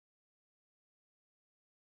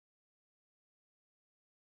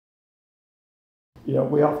You know,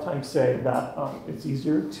 we oftentimes say that it's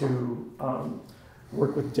easier to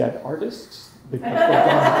work with dead artists because they're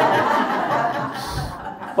gone.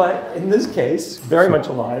 But in this case, very much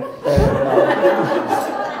alive.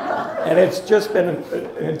 And it's just been an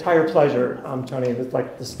entire pleasure, Tony. It's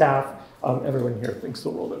like the staff, everyone here thinks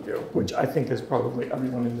the world of you, which I think is probably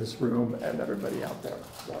everyone in this room and everybody out there.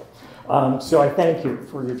 So I thank you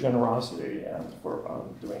for your generosity and for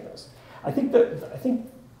doing this. I think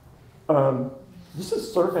this is a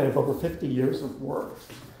survey of over 50 years of work,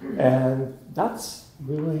 and that's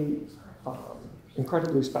really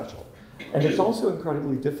incredibly special. And it's also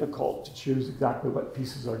incredibly difficult to choose exactly what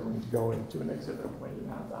pieces are going to go into an exhibit when you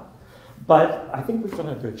have that. But I think we've done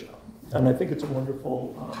a good job. And I think it's a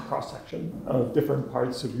wonderful cross-section of different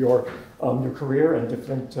parts of your career and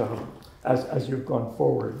different, as you've gone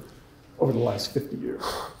forward over the last 50 years.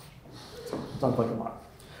 So it sounds like a lot.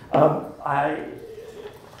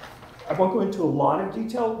 I won't go into a lot of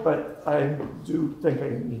detail, but I do think I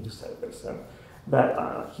need to say this, that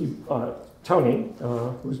Tony,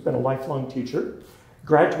 who's been a lifelong teacher,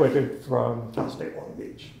 graduated from Cal State Long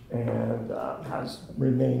Beach and has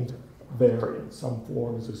remained there in some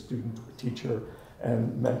form as a student, teacher,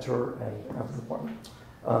 and mentor and everyone.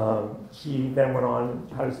 He then went on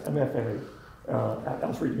and had his MFA at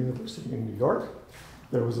Alfred University in New York.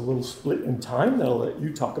 There was a little split in time that I'll let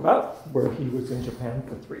you talk about, where he was in Japan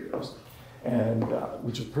for 3 years, and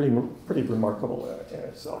which is pretty remarkable in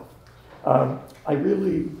itself. I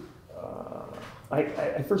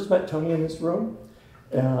first met Tony in this room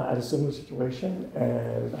at a similar situation,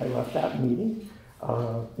 and I left that meeting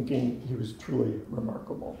thinking he was truly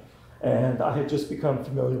remarkable. And I had just become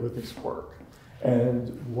familiar with his work.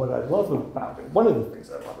 And what I love about it, one of the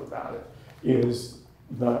things I love about it, is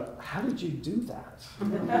how did you do that? You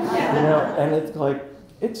know, and it's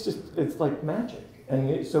like magic.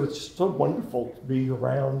 And so it's just so wonderful to be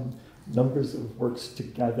around numbers of works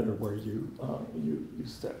together where you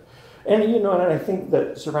sit. And you know, and I think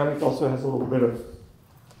that ceramic also has a little bit of,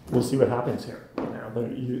 we'll see what happens here. You know,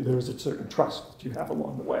 there's a certain trust that you have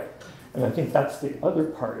along the way. And I think that's the other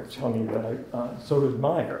part of Tony that I so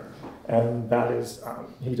admire, and that is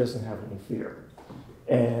he doesn't have any fear.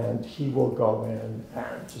 And he will go in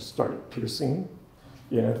and just start piercing,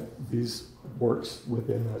 you know, these works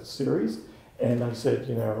within that series. And I said,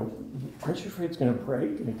 you know, aren't you afraid it's going to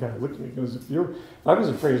break? And he kind of looked at me and goes, if I was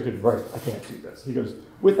afraid it's going to break, I can't do this. He goes,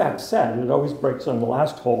 with that said, it always breaks on the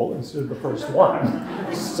last hole instead of the first one.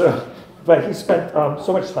 But he spent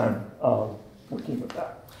so much time working with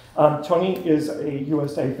that. Tony is a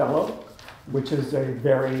USA Fellow, which is a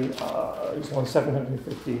he's won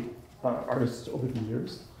 750 artists over the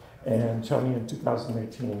years. And Tony in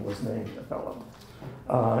 2018 was named a Fellow.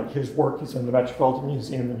 His work is in the Metropolitan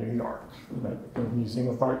Museum in New York, the Museum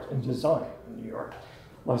of Art and Design in New York,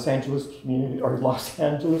 Los Angeles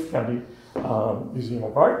County Museum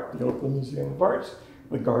of Art, the Oakland Museum of Art,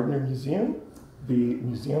 the Gardner Museum, the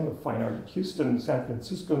Museum of Fine Art in Houston, and San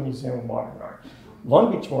Francisco Museum of Modern Art,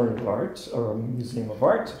 Long Beach Museum of Art, Museum of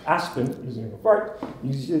Art, Aspen Museum of Art,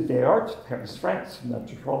 Musée des Arts, Paris, France,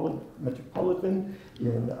 Metropolitan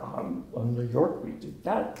in New York, we did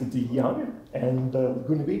that, De Young and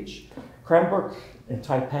Laguna Beach, Cranbrook in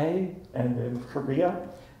Taipei, and in Korea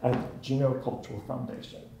at Gino Cultural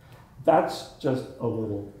Foundation. That's just a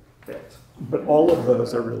little bit, but all of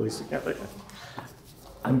those are really significant.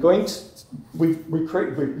 We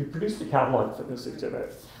produced a catalog for this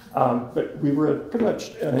exhibit. But we were pretty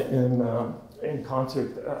much in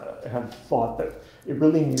concert, had thought that it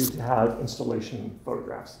really needed to have installation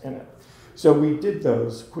photographs in it. So we did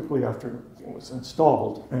those quickly after it was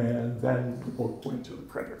installed, and then the book went to the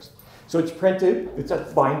printers. So it's printed, it's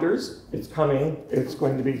at binders, it's coming, it's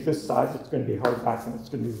going to be this size, it's going to be hardback, and it's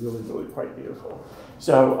going to be really, really quite beautiful.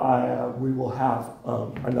 So we will have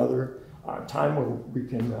another time where we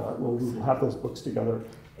will have those books together.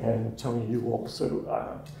 And Tony, you will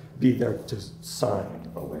also be there to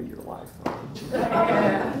sign away your life.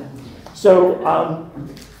 So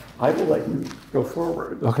I will let you go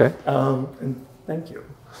forward. Okay. And thank you.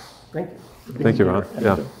 Thank you. Thank you, Ron.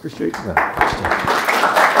 Yeah. Appreciate it.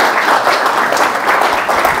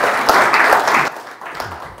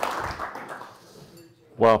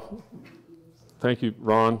 Well, thank you,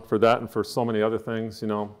 Ron, for that and for so many other things. You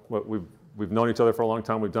know, we've known each other for a long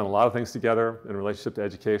time. We've done a lot of things together in relationship to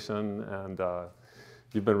education, and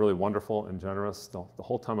you've been really wonderful and generous the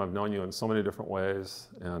whole time I've known you in so many different ways.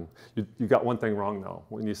 And you got one thing wrong, though.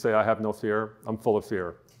 When you say I have no fear, I'm full of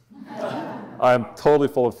fear. I am totally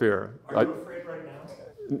full of fear. Are you afraid right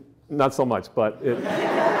now? Not so much, but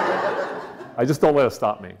I just don't let it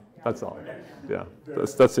stop me. That's all. Yeah,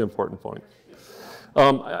 that's the important point.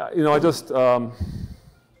 You know,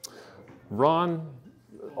 Ron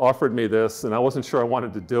offered me this, and I wasn't sure I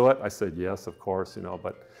wanted to do it. I said yes, of course, you know,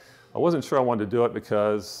 but I wasn't sure I wanted to do it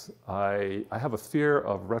because I have a fear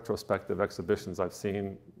of retrospective exhibitions. I've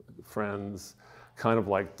seen friends kind of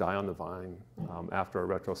like die on the vine after a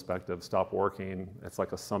retrospective, stop working. It's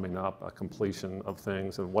like a summing up, a completion of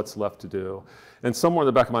things and what's left to do. And somewhere in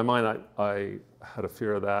the back of my mind, I had a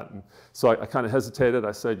fear of that. And so I kind of hesitated.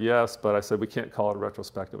 I said yes, but I said we can't call it a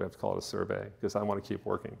retrospective. We have to call it a survey because I want to keep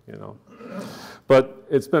working, you know. But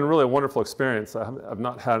it's been really a wonderful experience. I've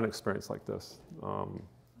not had an experience like this.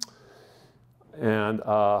 And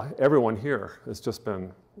everyone here has just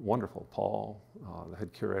been wonderful. Paul, the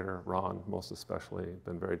head curator, Ron, most especially,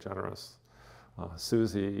 been very generous.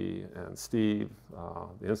 Susie and Steve,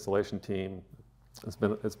 the installation team,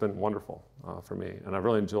 it's been wonderful for me. And I've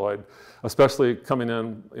really enjoyed, especially coming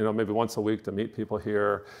in, you know, maybe once a week to meet people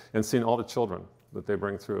here and seeing all the children that they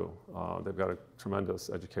bring through. They've got a tremendous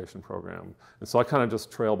education program. And so I kind of just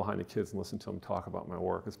trail behind the kids and listen to them talk about my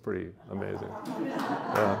work. It's pretty amazing.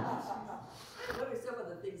 Yeah. What are some of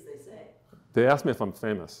the things they say? They asked me if I'm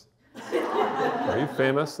famous. Are you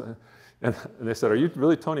famous? And they said, are you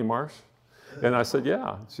really Tony Marsh? And I said,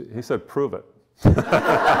 yeah. He said, prove it. He's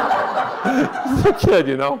a kid,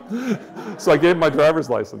 you know? So I gave him my driver's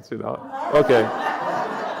license, you know? Okay.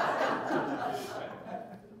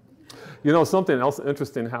 You know, something else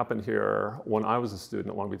interesting happened here when I was a student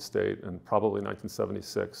at Long Beach State in probably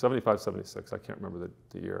 1976, 75, 76, I can't remember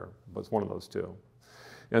the year, but it's one of those two.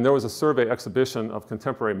 And there was a survey exhibition of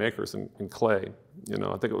contemporary makers in clay. You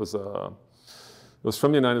know, I think it was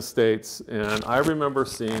from the United States, and I remember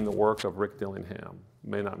seeing the work of Rick Dillingham.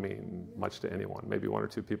 May not mean much to anyone, maybe one or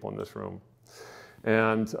two people in this room.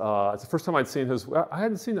 And it's the first time I'd seen his, I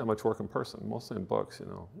hadn't seen that much work in person, mostly in books, you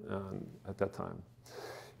know, and at that time.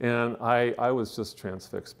 And I was just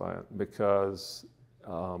transfixed by it because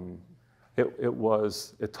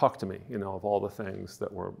it talked to me, you know, of all the things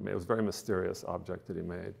that were made. It was a very mysterious object that he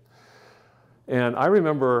made. And I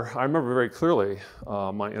remember very clearly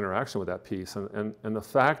my interaction with that piece and the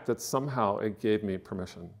fact that somehow it gave me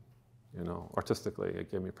permission, you know, artistically, it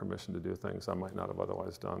gave me permission to do things I might not have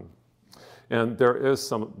otherwise done. And there is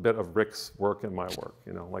some bit of Rick's work in my work,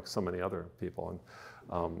 you know, like so many other people.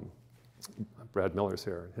 And Brad Miller's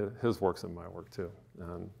here, his work's in my work too.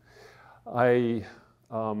 And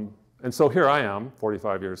and so here I am,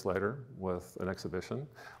 45 years later, with an exhibition.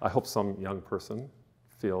 I hope some young person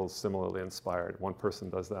feels similarly inspired. One person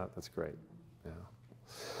does that, that's great. Yeah.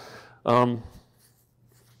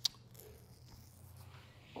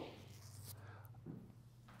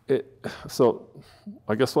 So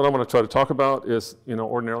I guess what I'm going to try to talk about is, you know,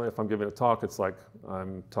 ordinarily if I'm giving a talk, it's like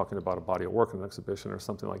I'm talking about a body of work in an exhibition or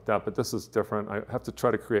something like that, but this is different. I have to try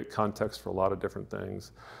to create context for a lot of different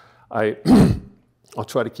things. I'll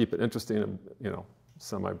try to keep it interesting and, you know,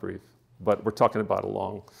 semi-brief, but we're talking about a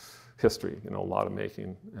long history, you know, a lot of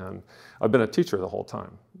making. And I've been a teacher the whole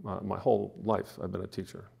time. My whole life I've been a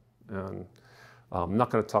teacher. And I'm not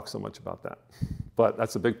going to talk so much about that. But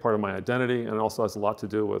that's a big part of my identity and also has a lot to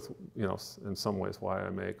do with, you know, in some ways why I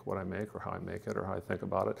make what I make or how I make it or how I think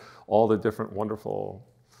about it. All the different wonderful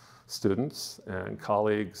students and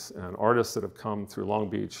colleagues and artists that have come through Long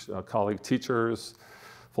Beach, colleague teachers,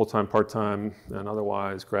 full-time, part-time, and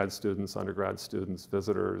otherwise, grad students, undergrad students,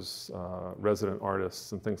 visitors, resident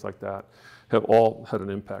artists, and things like that have all had an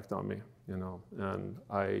impact on me, you know,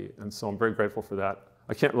 and so I'm very grateful for that.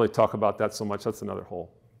 I can't really talk about that so much. That's another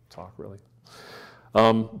whole talk, really.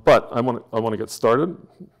 But I want to get started.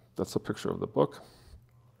 That's a picture of the book.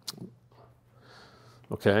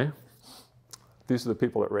 Okay. These are the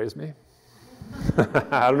people that raised me.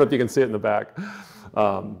 I don't know if you can see it in the back.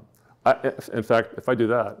 In fact, if I do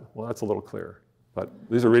that, well, that's a little clearer. But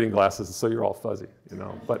these are reading glasses, so you're all fuzzy, you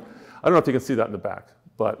know. But I don't know if you can see that in the back,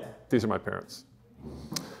 but these are my parents.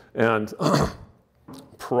 And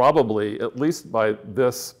probably, at least by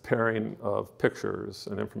this pairing of pictures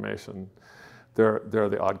and information, they're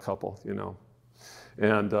the odd couple, you know.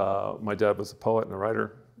 And my dad was a poet and a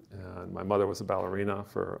writer, and my mother was a ballerina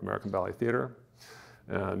for American Ballet Theater,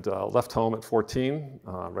 and left home at 14,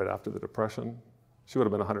 right after the Depression. She would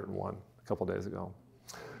have been 101 a couple days ago.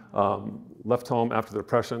 Left home after the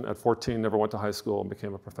Depression at 14, never went to high school, and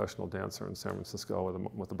became a professional dancer in San Francisco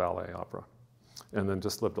with a ballet opera. And then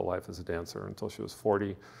just lived a life as a dancer until she was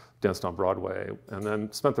 40, danced on Broadway, and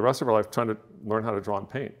then spent the rest of her life trying to learn how to draw and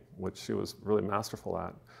paint, which she was really masterful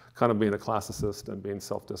at, kind of being a classicist and being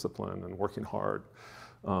self-disciplined and working hard.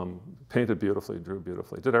 Painted beautifully, drew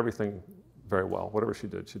beautifully, did everything very well. Whatever she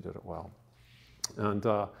did it well. And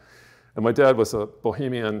And my dad was a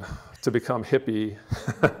bohemian to become hippie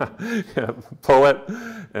poet.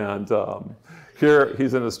 And here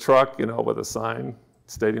he's in his truck, with a sign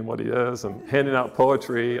stating what he is and handing out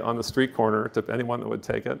poetry on the street corner to anyone that would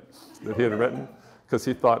take it that he had written, because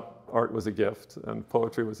he thought art was a gift and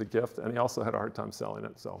poetry was a gift, and he also had a hard time selling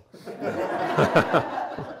it. So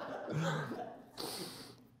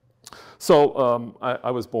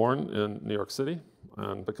I was born in New York City,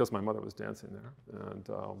 and because my mother was dancing there, and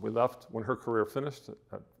we left when her career finished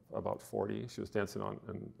at about 40. She was dancing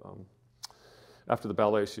and after the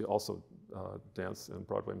ballet, she also danced in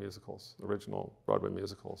Broadway musicals, original Broadway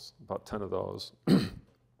musicals, about 10 of those.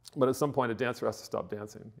 But at some point, a dancer has to stop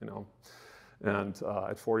dancing, And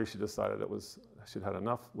at 40, she decided she'd had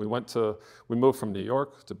enough. We moved from New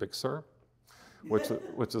York to Big Sur,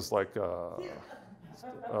 which is like a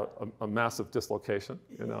massive dislocation,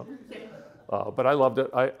 But I loved it.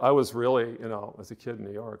 I was really, as a kid in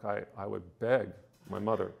New York, I would beg my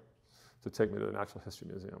mother to take me to the Natural History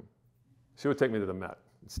Museum. She would take me to the Met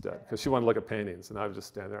instead, because she wanted to look at paintings, and I would just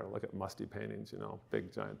stand there and look at musty paintings,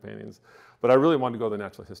 big, giant paintings. But I really wanted to go to the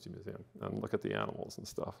Natural History Museum and look at the animals and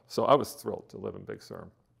stuff. So I was thrilled to live in Big Sur.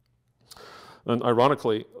 And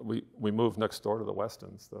ironically, we moved next door to the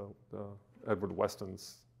Westons, the Edward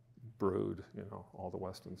Weston's brood, all the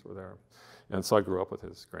Westons were there. And so I grew up with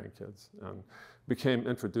his grandkids and became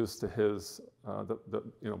introduced to his,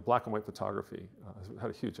 black and white photography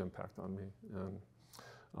had a huge impact on me. And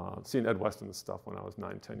seeing Ed Weston's stuff when I was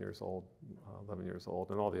 9, 10 years old, 11 years old,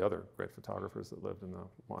 and all the other great photographers that lived in the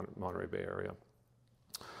Monterey Bay area.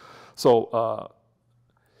 So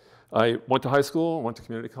I went to high school, went to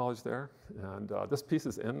community college there, and this piece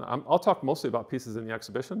is in. I'll talk mostly about pieces in the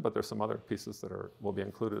exhibition, but there's some other pieces that will be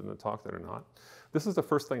included in the talk that are not. This is the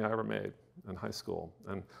first thing I ever made in high school,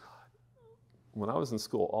 and when I was in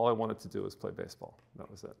school, all I wanted to do was play baseball. That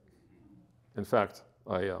was it. In fact,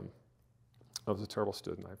 I was a terrible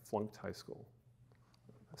student. I flunked high school.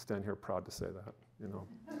 I stand here proud to say that,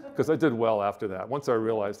 because I did well after that. Once I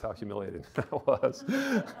realized how humiliating that was,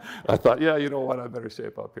 I thought, yeah, you know what, I better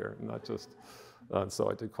shape up here, and not just. And so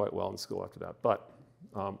I did quite well in school after that. But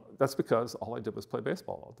that's because all I did was play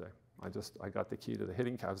baseball all day. I got the key to the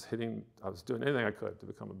hitting. I was doing anything I could to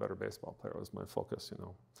become a better baseball player. It was my focus,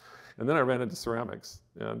 And then I ran into ceramics,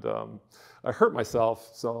 and I hurt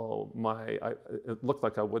myself, so it looked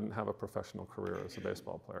like I wouldn't have a professional career as a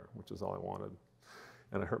baseball player, which is all I wanted.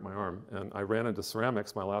 And I hurt my arm, and I ran into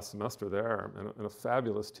ceramics my last semester there, and a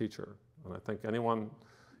fabulous teacher. And I think anyone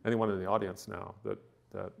in the audience now that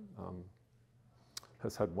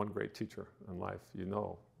has had one great teacher in life,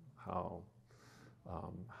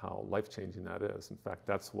 how life-changing that is. In fact,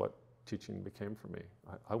 that's what teaching became for me.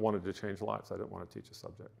 I wanted to change lives. I didn't want to teach a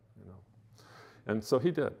subject, And so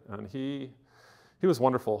he did, and he was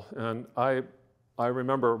wonderful. And I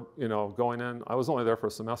remember, going in. I was only there for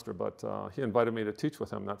a semester, but he invited me to teach with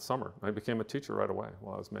him that summer. I became a teacher right away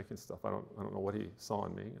while I was making stuff. I don't know what he saw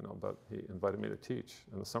in me, but he invited me to teach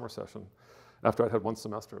in the summer session after I'd had one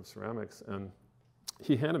semester of ceramics. And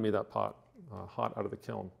he handed me that pot, hot out of the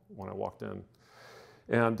kiln, when I walked in.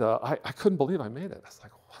 And I couldn't believe I made it. I was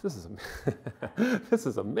like, wow, this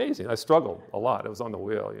is amazing. I struggled a lot. It was on the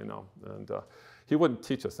wheel, And he wouldn't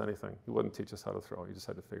teach us anything. He wouldn't teach us how to throw. You just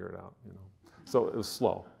had to figure it out, So it was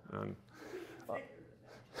slow. And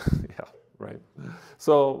yeah, right.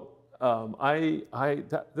 So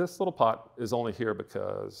this little pot is only here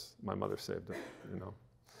because my mother saved it,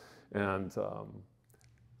 And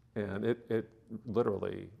it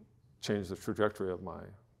literally changed the trajectory of my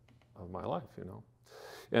life,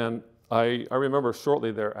 And I remember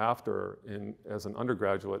shortly thereafter, as an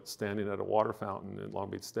undergraduate, standing at a water fountain in Long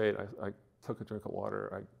Beach State, I took a drink of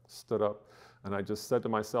water, I stood up, and I just said to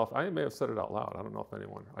myself, I may have said it out loud, I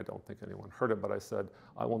don't think anyone heard it, but I said,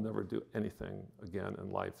 I will never do anything again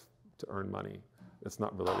in life to earn money that's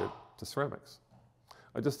not related to ceramics.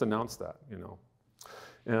 I just announced that,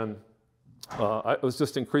 And it was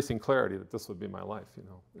just increasing clarity that this would be my life,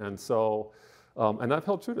 And so, and I've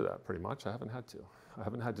held true to that pretty much. I haven't had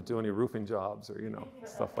to do any roofing jobs or,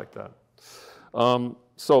 stuff like that.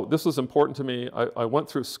 So this was important to me. I went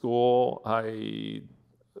through school. I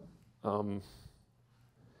don't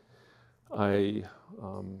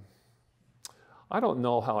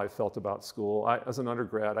know how I felt about school. As an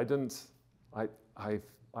undergrad, I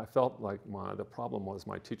felt like the problem was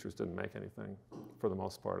my teachers didn't make anything for the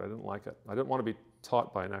most part. I didn't like it. I didn't want to be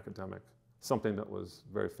taught by an academic, something that was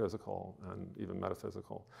very physical and even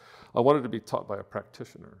metaphysical. I wanted to be taught by a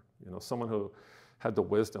practitioner, someone who had the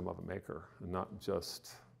wisdom of a maker and not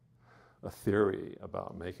just a theory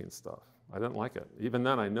about making stuff. I didn't like it. Even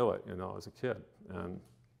then I knew it, as a kid. And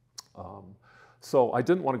So I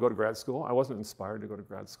didn't want to go to grad school. I wasn't inspired to go to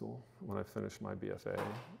grad school when I finished my BFA.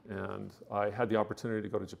 And I had the opportunity to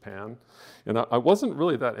go to Japan. And I wasn't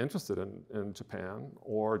really that interested in Japan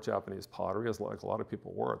or Japanese pottery, as like a lot of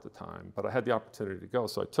people were at the time. But I had the opportunity to go,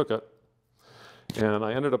 so I took it. And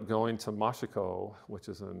I ended up going to Mashiko, which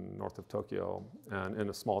is in north of Tokyo, and in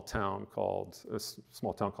a small town called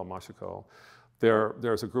Mashiko.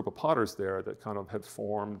 There's a group of potters there that kind of had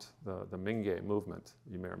formed the Mingei movement.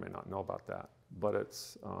 You may or may not know about that. But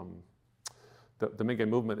it's, the Mingei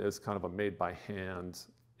movement is kind of a made-by-hand,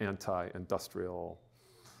 anti-industrial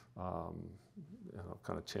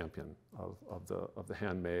kind of champion of the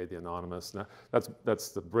handmade, the anonymous. Now, that's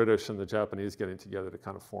the British and the Japanese getting together to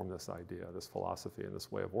kind of form this idea, this philosophy, and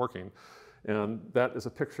this way of working. And that is a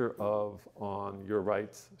picture of, on your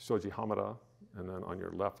right, Shoji Hamada, and then on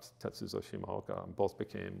your left, Tetsuzo Shimaoka. Both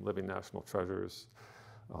became living national treasures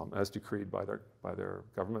as decreed by their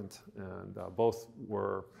government. And both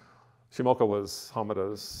were, Shimaoka was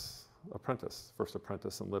Hamada's apprentice, first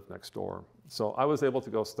apprentice, and lived next door. So I was able to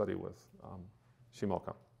go study with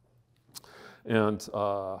Shimaoka. And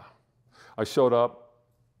I showed up,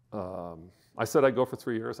 I said I'd go for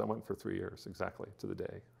 3 years. I went for 3 years, exactly, to the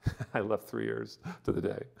day. I left 3 years to the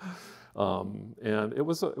day. And it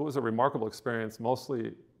was a remarkable experience.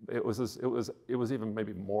 Mostly, it was even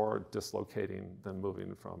maybe more dislocating than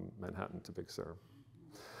moving from Manhattan to Big Sur.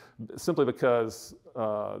 Simply because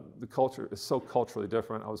the culture is so culturally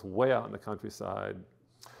different. I was way out in the countryside.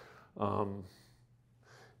 I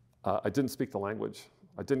didn't speak the language.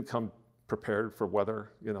 I didn't come prepared for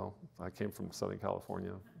weather. You know, I came from Southern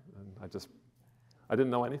California, and I didn't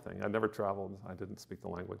know anything. I never traveled. I didn't speak the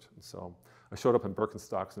language. And so I showed up in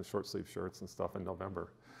Birkenstocks and short sleeve shirts and stuff in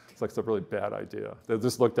November. It's like it's a really bad idea. They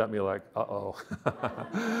just looked at me like, uh-oh.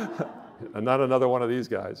 And not another one of these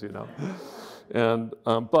guys, you know. And,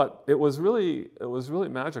 but it was really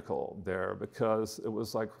magical there, because it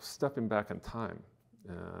was like stepping back in time.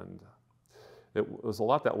 And it was a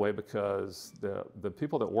lot that way because the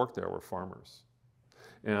people that worked there were farmers.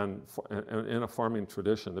 And in a farming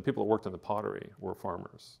tradition, the people that worked in the pottery were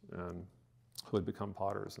farmers and who had become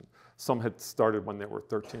potters. And some had started when they were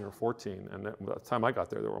 13 or 14, and by the time I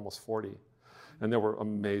got there, they were almost 40. And they were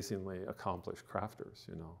amazingly accomplished crafters,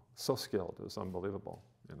 you know, so skilled, it was unbelievable,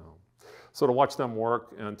 you know. So to watch them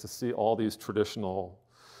work and to see all these traditional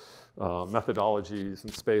methodologies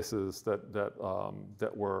and spaces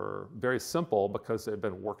that were very simple because they'd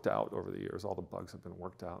been worked out over the years. All the bugs had been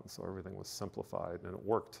worked out, and so everything was simplified, and it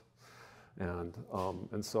worked.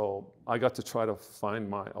 And so I got to try to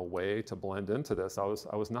find a way to blend into this. I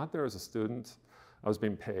was not there as a student. I was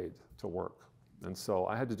being paid to work. And so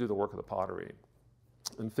I had to do the work of the pottery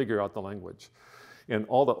and figure out the language. And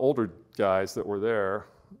all the older guys that were there,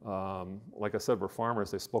 like I said, were farmers.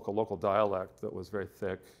 They spoke a local dialect that was very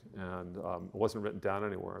thick, and it wasn't written down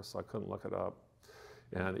anywhere, so I couldn't look it up.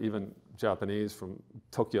 And even Japanese from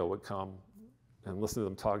Tokyo would come and listen to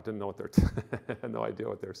them talk, didn't know what had no idea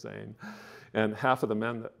what they're saying. And half of the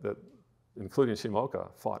men that including Shimaoka,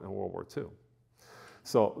 fought in World War II.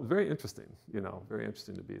 So very interesting, you know, very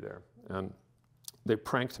interesting to be there. And they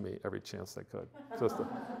pranked me every chance they could. Just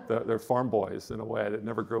they're farm boys in a way that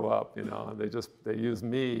never grew up, you know. And they used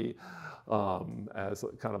me as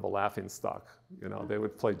kind of a laughing stock, you know. They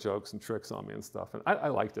would play jokes and tricks on me and stuff, and I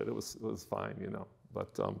liked it. It was fine, you know.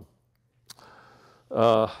 But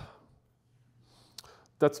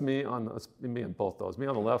that's me in both those. Me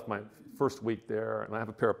on the left, my first week there, and I have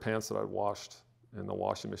a pair of pants that I'd washed in the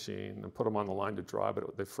washing machine and put them on the line to dry,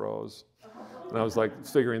 but they froze. And I was like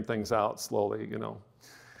figuring things out slowly, you know.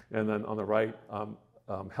 And then on the right,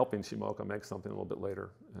 helping Shimaoka make something a little bit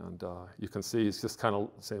later. And you can see he's just kind of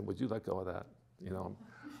saying, would you let go of that? You know,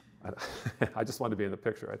 I just wanted to be in the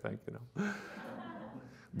picture, I think, you know.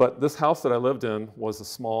 But this house that I lived in was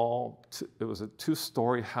it was a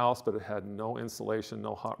 2-story house, but it had no insulation,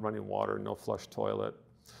 no hot running water, no flush toilet,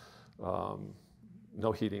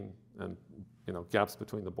 no heating, and you know, gaps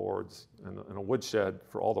between the boards, and a wood shed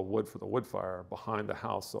for all the wood for the wood fire behind the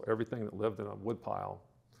house. So everything that lived in a wood pile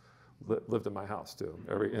lived in my house too.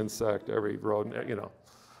 Every insect, every rodent, you know.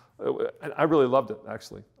 And I really loved it,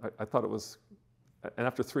 actually. I thought it was, and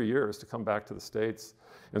after 3 years to come back to the States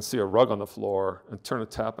and see a rug on the floor and turn a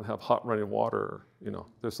tap and have hot running water, you know,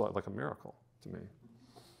 there's like a miracle to me.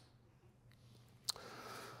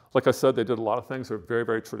 Like I said, they did a lot of things that were very,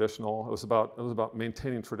 very traditional. It was about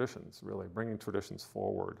maintaining traditions, really, bringing traditions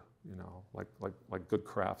forward, you know, like good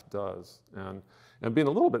craft does, and being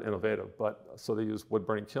a little bit innovative. But so they used wood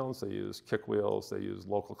burning kilns, they used kick wheels, they used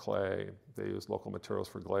local clay, they used local materials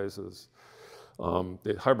for glazes.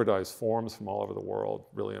 They hybridized forms from all over the world,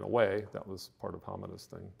 really in a way. That was part of Hamada's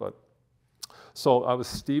thing. But so I was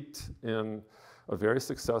steeped in a very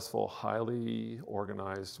successful, highly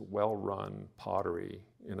organized, well-run pottery,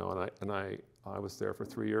 you know, and I was there for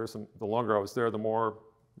 3 years, and the longer I was there, the more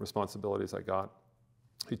responsibilities I got.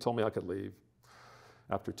 He told me I could leave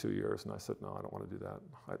after 2 years, and I said, no, I don't want to do that.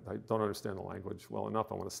 I don't understand the language well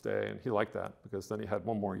enough. I want to stay, and he liked that because then he had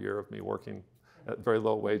one more year of me working at very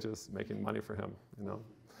low wages, making money for him, you know.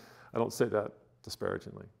 I don't say that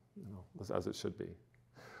disparagingly, you know, as it should be.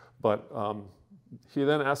 But he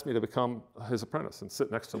then asked me to become his apprentice and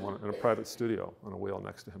sit next to him in a private studio on a wheel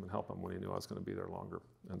next to him and help him when he knew I was going to be there longer.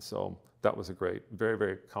 And so that was a great, very,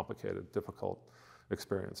 very complicated, difficult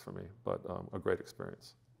experience for me, but a great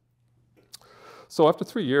experience. So after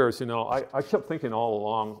 3 years, you know, I kept thinking all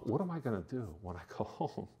along, what am I going to do when I go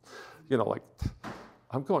home? You know, like,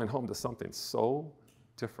 I'm going home to something so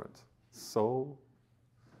different, so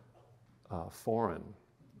foreign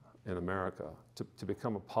in America to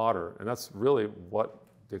become a potter. And that's really what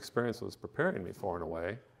the experience was preparing me for in a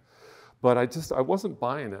way. But I wasn't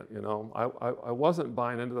buying it, you know. I wasn't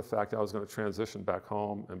buying into the fact that I was going to transition back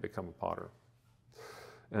home and become a potter.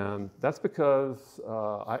 And that's because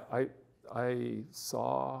I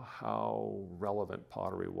saw how relevant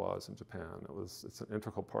pottery was in Japan. It's an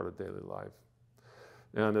integral part of daily life.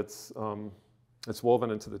 And it's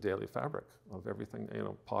woven into the daily fabric of everything. You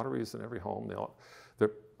know, pottery is in every home.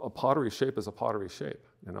 A pottery shape is a pottery shape.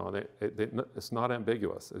 You know, it's not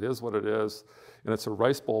ambiguous. It is what it is, and it's a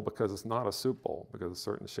rice bowl because it's not a soup bowl because it's a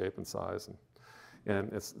certain shape and size,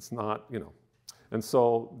 and it's not, you know. And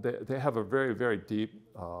so they have a very, very deep,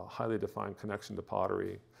 highly defined connection to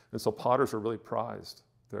pottery. And so potters are really prized.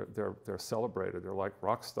 They're celebrated. They're like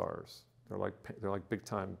rock stars. They're like big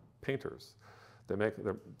time painters. You know,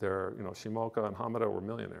 Shimoka and Hamada were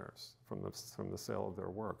millionaires from the sale of their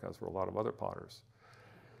work, as were a lot of other potters.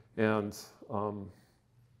 And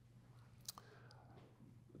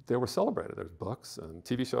they were celebrated. There's books and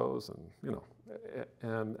TV shows, and you know,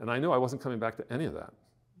 and I knew I wasn't coming back to any of that.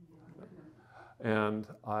 And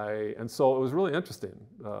so it was really interesting,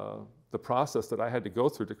 the process that I had to go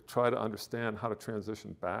through to try to understand how to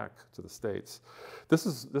transition back to the States. This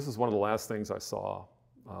is one of the last things I saw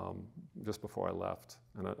just before I left,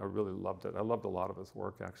 and I really loved it. I loved a lot of his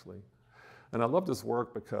work, actually. And I loved his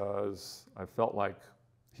work because I felt like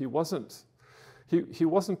he wasn't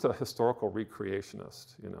a historical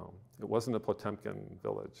recreationist, you know. It wasn't a Potemkin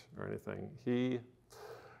village or anything.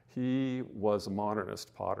 He was a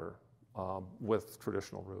modernist potter with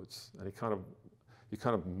traditional roots, and he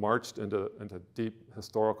kind of marched into deep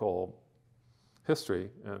historical history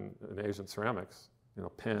in Asian ceramics, you know,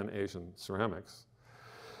 pan-Asian ceramics,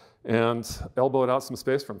 and elbowed out some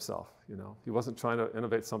space for himself. You know, he wasn't trying to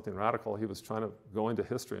innovate something radical. He was trying to go into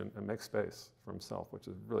history and make space for himself, which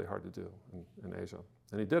is really hard to do in Asia.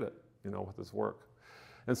 And he did it, you know, with his work.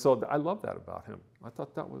 And so I love that about him. I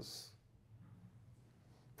thought that was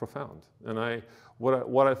profound. And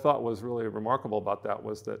what I thought was really remarkable about that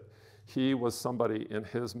was that he was somebody in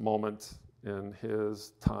his moment, in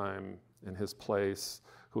his time, in his place,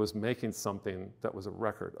 who was making something that was a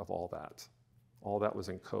record of all that. All that was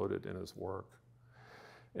encoded in his work.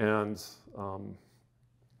 And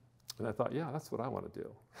I thought, yeah, that's what I want to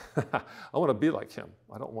do. I want to be like him.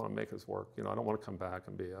 I don't want to make his work. You know, I don't want to come back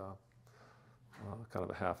and be kind of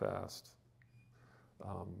a half-assed,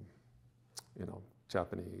 you know,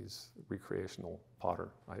 Japanese recreational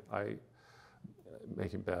potter.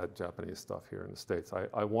 Making bad Japanese stuff here in the States.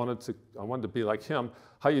 I wanted to be like him.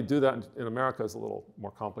 How you do that in America is a little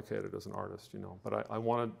more complicated as an artist, you know. But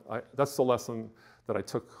that's the lesson that I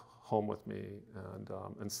took home with me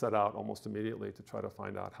and set out almost immediately to try to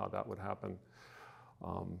find out how that would happen.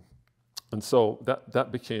 And so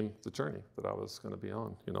that became the journey that I was going to be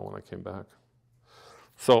on, you know, when I came back.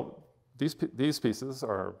 So these pieces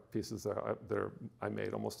are pieces that I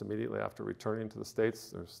made almost immediately after returning to the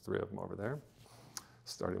States. There's 3 of them over there,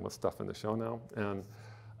 starting with stuff in the show now. And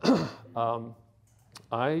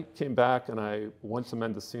I came back and I went to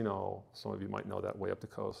Mendocino. Some of you might know that, way up the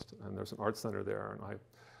coast. And there's an art center there, and I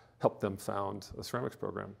helped them found a ceramics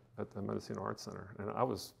program at the Mendocino Art Center. And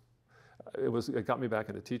it got me back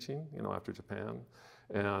into teaching, you know, after Japan.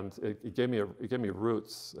 And it gave me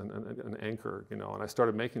roots and an anchor, you know. And I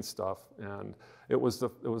started making stuff, and it was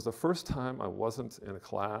the first time I wasn't in a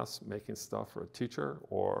class making stuff for a teacher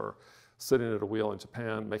or sitting at a wheel in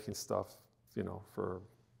Japan making stuff, you know, for,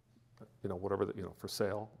 you know, whatever, you know, for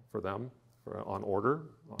sale for them, on order,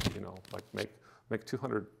 you know, like make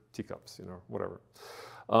 200 teacups, you know, whatever.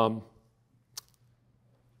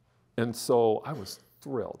 And so I was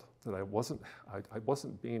thrilled. that I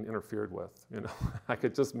wasn't being interfered with. You know, I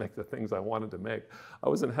could just make the things I wanted to make. I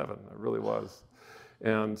was in heaven. I really was.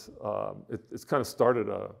 And it's kind of started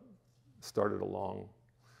a long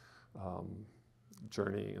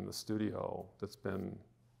journey in the studio that's been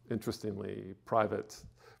interestingly private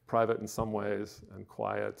in some ways, and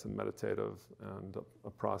quiet and meditative, and a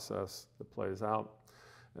process that plays out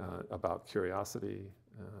about curiosity,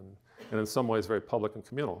 and in some ways very public and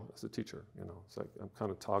communal as a teacher. You know, it's like I'm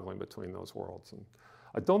kind of toggling between those worlds. And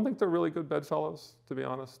I don't think they're really good bedfellows, to be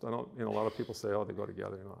honest. I don't, you know, a lot of people say, oh, they go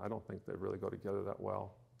together. You know, I don't think they really go together that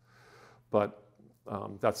well. But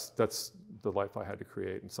that's the life I had to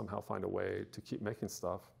create, and somehow find a way to keep making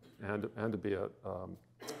stuff, and to be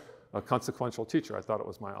a consequential teacher. I thought it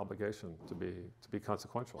was my obligation to be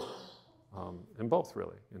consequential in both,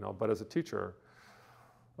 really. You know, but as a teacher,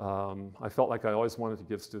 I felt like I always wanted to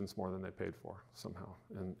give students more than they paid for somehow,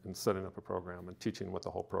 in setting up a program and teaching with the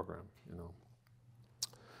whole program. You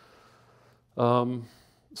know.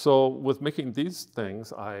 So with making these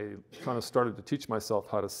things, I kind of started to teach myself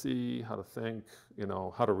how to see, how to think, you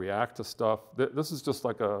know, how to react to stuff. This is just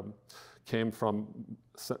like came from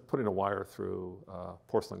putting a wire through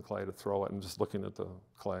porcelain clay to throw it, and just looking at the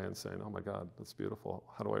clay and saying, oh my God, that's beautiful.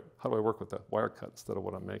 How do I work with that wire cut instead of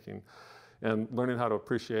what I'm making? And learning how to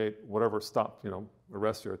appreciate whatever stopped, you know,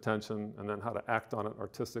 arrest your attention, and then how to act on it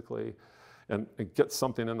artistically, and get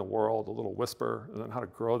something in the world, a little whisper, and then how to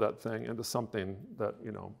grow that thing into something that,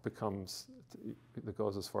 you know, that goes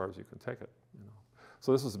as far as you can take it. You know.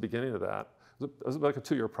 So this was the beginning of that. It was like a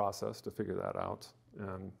 2-year process to figure that out,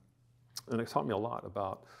 and it taught me a lot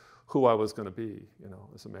about who I was going to be, you know,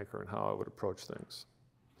 as a maker, and how I would approach things.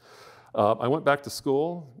 I went back to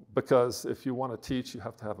school because if you want to teach, you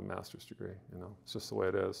have to have a master's degree. You know, it's just the way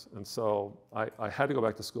it is. And so I had to go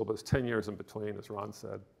back to school, but it's 10 years in between, as Ron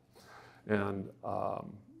said. And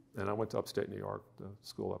I went to upstate New York, the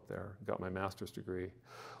school up there, got my master's degree.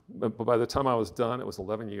 But by the time I was done, it was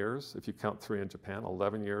 11 years. If you count 3 in Japan,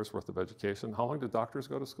 11 years worth of education. How long did doctors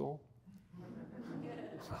go to school?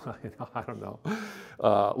 You know, I don't know.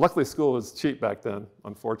 Luckily, school was cheap back then.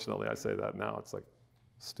 Unfortunately, I say that now. It's like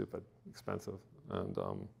stupid, expensive. And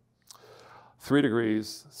 3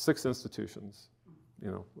 degrees, 6 institutions,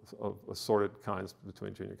 you know, of assorted kinds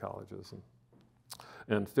between junior colleges,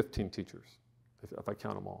 and 15 teachers, if I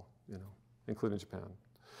count them all, you know, including Japan.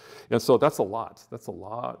 And so that's a lot. That's a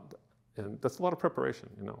lot, and that's a lot of preparation,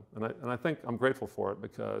 you know. And I think I'm grateful for it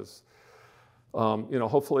because, you know,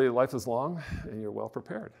 hopefully life is long, and you're well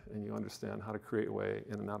prepared, and you understand how to create a way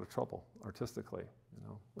in and out of trouble artistically, you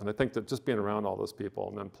know. And I think that just being around all those people,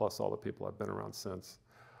 and then plus all the people I've been around since,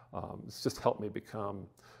 it's just helped me become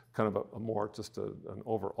kind of a more just an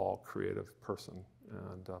overall creative person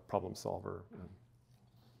and problem solver.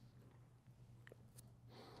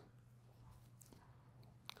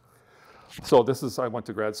 So this is, I went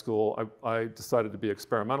to grad school. I decided to be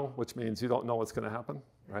experimental, which means you don't know what's going to happen,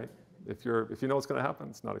 right? If you know what's going to happen,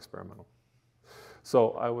 it's not experimental.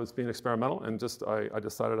 So I was being experimental, and just I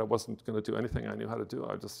decided I wasn't going to do anything I knew how to do.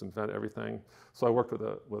 I just invent everything. So I worked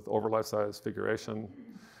with over life-size figuration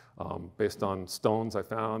based on stones I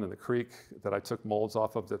found in the creek that I took molds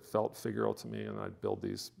off of that felt figural to me, and I'd build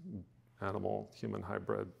these animal-human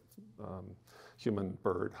hybrid,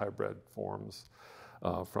 human-bird hybrid forms.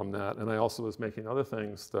 From that, and I also was making other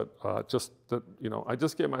things that you know, I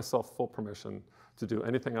just gave myself full permission to do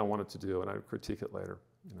anything I wanted to do, and I'd critique it later.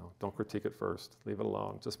 You know, don't critique it first, leave it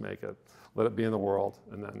alone, just make it, let it be in the world,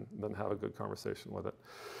 and then have a good conversation with it.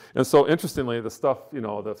 And so interestingly, the stuff, you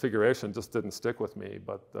know, the figuration just didn't stick with me,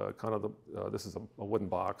 but this is a wooden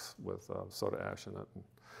box with soda ash in it. And,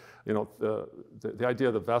 you know, the idea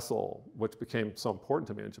of the vessel, which became so important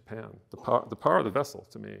to me in Japan, the power of the vessel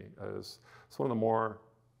to me is it's one of the more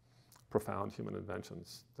profound human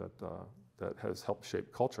inventions that has helped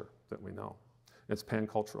shape culture that we know. It's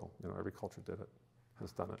pan-cultural. You know, every culture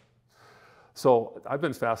has done it. So I've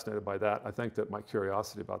been fascinated by that. I think that my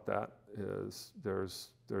curiosity about that is there's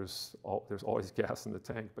always gas in the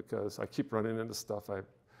tank, because I keep running into stuff I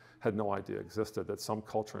had no idea existed, that some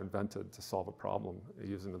culture invented to solve a problem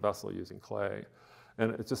using the vessel, using clay.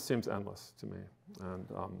 And it just seems endless to me. And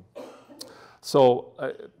so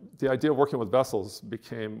the idea of working with vessels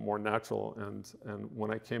became more natural. And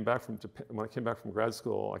when I came back from Japan, when I came back from grad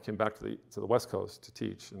school, I came back to the West Coast to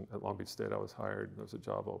teach. And at Long Beach State, I was hired. There was a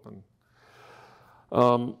job open.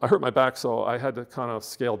 I hurt my back, so I had to kind of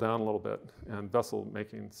scale down a little bit, and vessel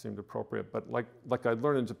making seemed appropriate. But like I'd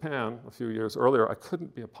learned in Japan a few years earlier, I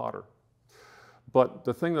couldn't be a potter. But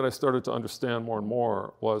the thing that I started to understand more and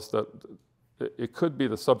more was that it could be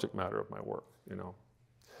the subject matter of my work, you know.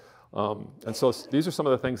 And so these are some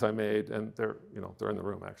of the things I made, and they're in the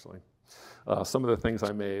room actually. Some of the things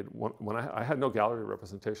I made when I had no gallery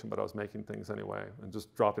representation, but I was making things anyway and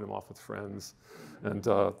just dropping them off with friends. And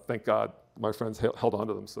thank God my friends held on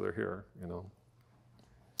to them, so they're here,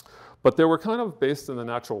 But they were kind of based in the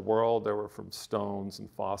natural world. They were from stones and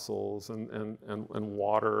fossils and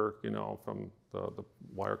water, from the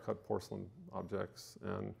wire-cut porcelain objects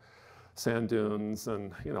and sand dunes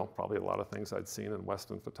and, probably a lot of things I'd seen in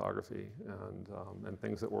Western photography and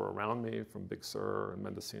things that were around me from Big Sur and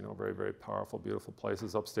Mendocino, very, very powerful, beautiful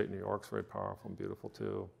places. Upstate New York's very powerful and beautiful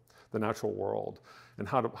too. The natural world and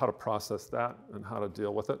how to process that and how to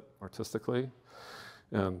deal with it artistically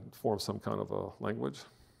and form some kind of a language.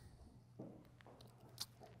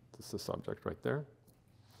 This is the subject right there.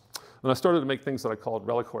 And I started to make things that I called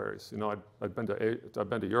reliquaries. I'd been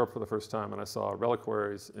to Europe for the first time, and I saw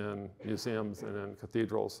reliquaries in museums and in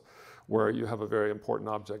cathedrals where you have a very important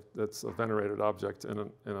object that's a venerated object in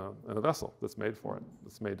a vessel that's made for it,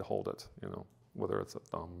 that's made to hold it, whether it's a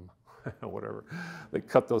thumb or whatever. They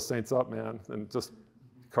cut those saints up, man, and just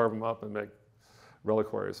carve them up and make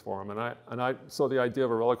reliquaries for them. So the idea of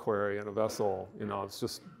a reliquary in a vessel, it's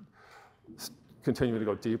just continuing to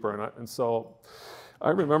go deeper. And so I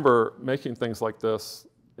remember making things like this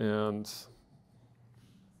and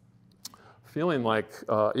feeling like,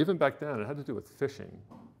 even back then, it had to do with fishing.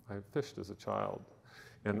 I fished as a child.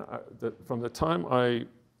 And from the time I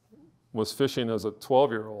was fishing as a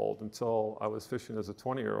 12-year-old until I was fishing as a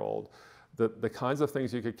 20-year-old, the kinds of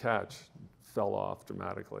things you could catch fell off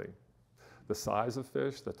dramatically. The size of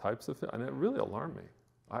fish, the types of fish, and it really alarmed me.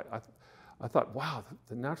 I thought, wow,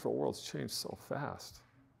 the natural world's changed so fast.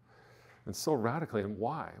 And so radically, and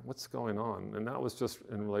why? What's going on? And that was just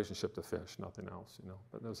in relationship to fish, nothing else,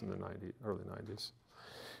 But that was in the early 90s,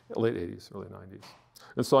 late 80s, early 90s.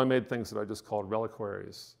 And so I made things that I just called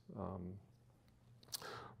reliquaries,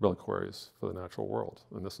 reliquaries for the natural world,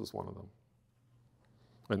 and this is one of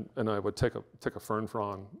them. And I would take a fern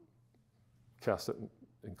frond, cast it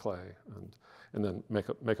in clay, and then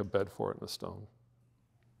make a bed for it in a stone.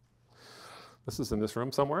 This is in this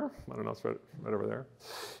room somewhere. I don't know, it's right over there.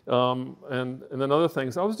 And then other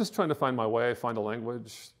things, I was just trying to find my way, find a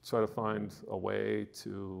language, try to find a way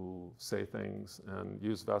to say things and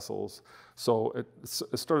use vessels. So it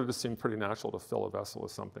started to seem pretty natural to fill a vessel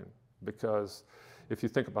with something, because if you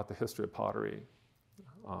think about the history of pottery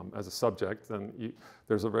as a subject, then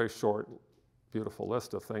there's a very short, beautiful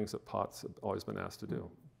list of things that pots have always been asked to do,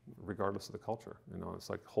 regardless of the culture.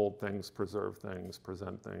 It's like hold things, preserve things,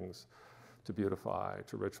 present things, to beautify,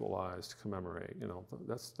 to ritualize, to commemorate.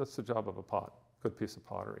 That's the job of a pot, good piece of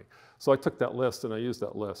pottery. So I took that list and I used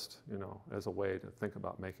that list, as a way to think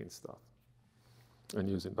about making stuff and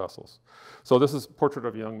using vessels. So this is a portrait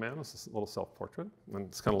of a young man. This is a little self-portrait, and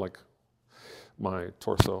it's kind of like my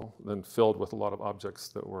torso, then filled with a lot of objects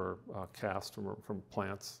that were cast from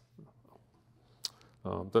plants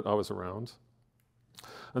that I was around.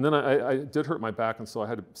 And then I did hurt my back, and so I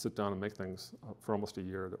had to sit down and make things for almost a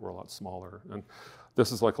year that were a lot smaller. And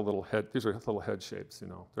this is like a little head. These are little head shapes,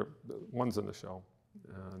 one's in the show.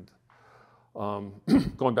 And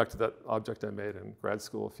going back to that object I made in grad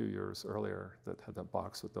school a few years earlier that had that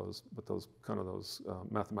box with those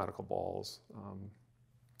mathematical balls.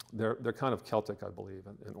 They're kind of Celtic, I believe,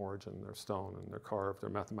 in origin. They're stone and they're carved. They're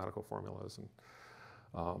mathematical formulas and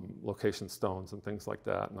location stones and things like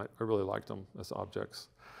that. And I really liked them as objects.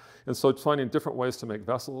 And so finding different ways to make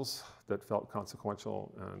vessels that felt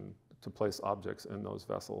consequential and to place objects in those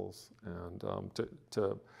vessels and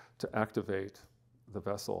to activate the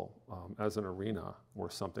vessel as an arena where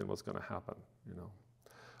something was going to happen,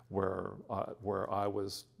 where I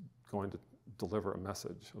was going to deliver a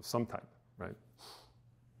message of some type, right?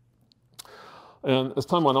 And as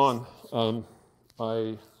time went on,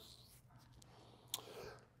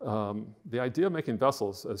 the idea of making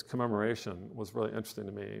vessels as commemoration was really interesting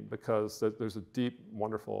to me because there's a deep,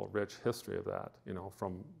 wonderful, rich history of that,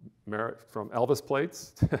 from Elvis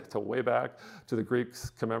plates to way back to the Greeks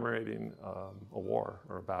commemorating a war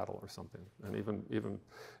or a battle or something, and even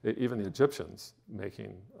the Egyptians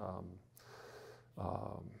making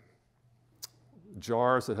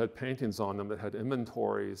jars that had paintings on them that had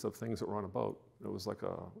inventories of things that were on a boat. It was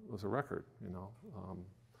a record,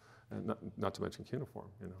 and not to mention cuneiform,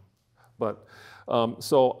 But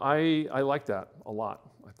so I liked that a lot.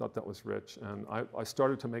 I thought that was rich, and I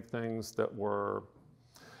started to make things that were,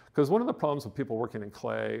 because one of the problems with people working in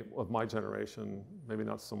clay of my generation, maybe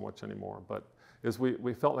not so much anymore, but is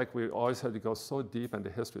we felt like we always had to go so deep into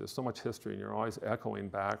history. There's so much history, and you're always echoing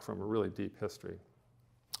back from a really deep history.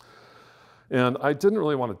 And I didn't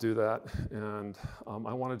really want to do that, and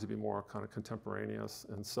I wanted to be more kind of contemporaneous.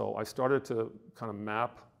 And so I started to kind of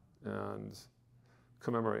map and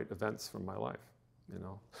commemorate events from my life, you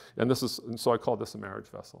know. And so I called this a marriage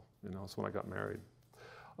vessel, you know. It's when I got married.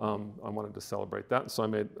 I wanted to celebrate that, and so I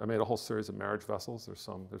made a whole series of marriage vessels.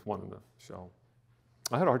 There's one in the show.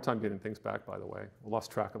 I had a hard time getting things back, by the way. I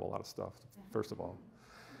lost track of a lot of stuff, first of all.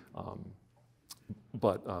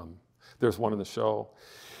 But there's one in the show.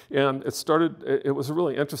 And it was a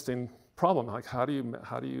really interesting problem. Like, how do you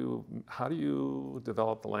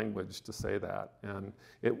develop the language to say that? And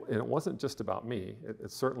it wasn't just about me.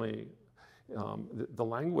 It certainly, the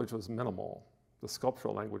language was minimal. The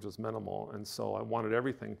sculptural language was minimal. And so I wanted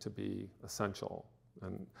everything to be essential.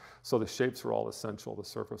 And so the shapes were all essential. The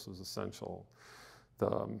surface was essential.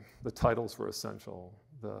 The titles were essential.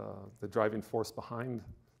 The driving force behind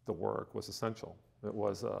the work was essential. It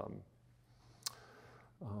was,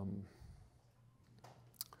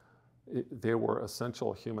 they were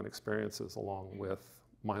essential human experiences along with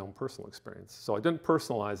my own personal experience. So I didn't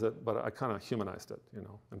personalize it, but I kind of humanized it, you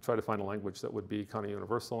know, and tried to find a language that would be kind of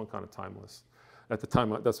universal and kind of timeless. At the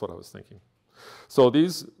time, that's what I was thinking. So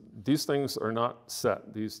these things are not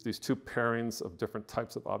set. These two pairings of different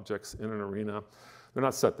types of objects in an arena, they're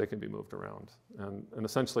not set. They can be moved around. And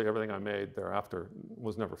essentially everything I made thereafter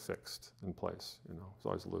was never fixed in place. You know, it was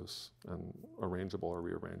always loose and arrangeable or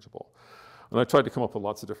rearrangeable. And I tried to come up with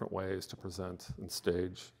lots of different ways to present and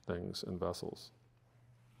stage things in vessels.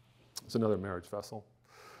 It's another marriage vessel.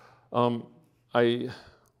 I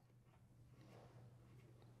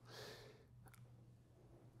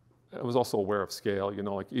was also aware of scale. You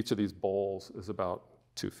know, like each of these bowls is about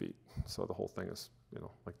 2 feet. So the whole thing is, you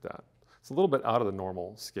know, like that. It's a little bit out of the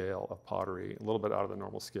normal scale of pottery, a little bit out of the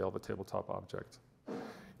normal scale of a tabletop object.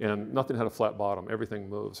 And nothing had a flat bottom. Everything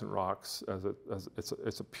moves and rocks as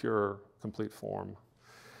it's a pure, complete form.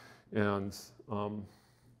 And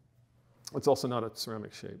it's also not a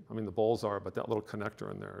ceramic shape. I mean, the bowls are, but that little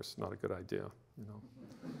connector in there is not a good idea, you know.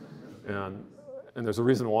 And there's a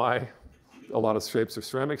reason why a lot of shapes are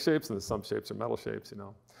ceramic shapes and some shapes are metal shapes, you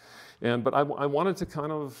know. But I wanted to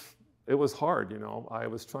kind of, it was hard, you know. I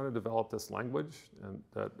was trying to develop this language, and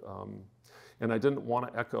I didn't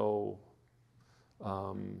want to echo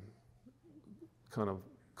kind of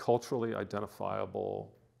culturally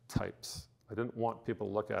identifiable types. I didn't want people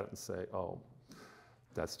to look at it and say, oh,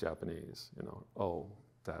 that's Japanese, you know. Oh,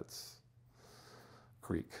 that's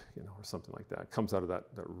Greek, you know, or something like that. It comes out of that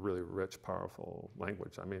really rich, powerful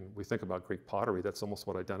language. I mean, we think about Greek pottery, that's almost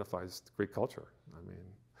what identifies Greek culture. I mean,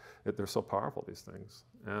 they're so powerful, these things.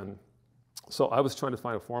 And so I was trying to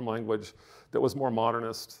find a form language that was more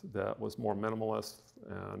modernist, that was more minimalist,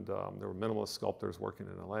 and there were minimalist sculptors working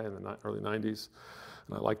in LA in the early 90s,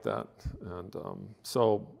 and I liked that. And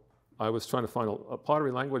so I was trying to find a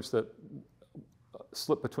pottery language that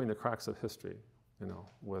slipped between the cracks of history, you know,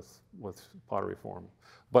 with pottery form.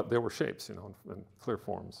 But there were shapes, you know, and clear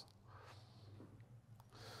forms.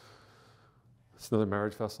 It's another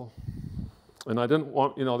marriage vessel. And I didn't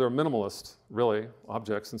want, you know, they're minimalist, really,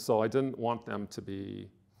 objects, and so I didn't want them to be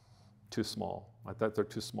too small. I thought they're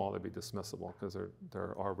too small, they'd be dismissible, because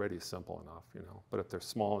they're already simple enough, you know. But if they're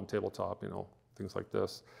small and tabletop, you know, things like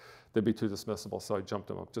this, they'd be too dismissible, so I jumped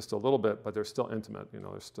them up just a little bit, but they're still intimate, you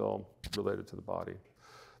know, they're still related to the body.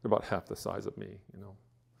 They're about half the size of me, you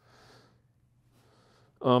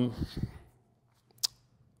know.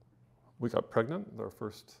 We got pregnant with our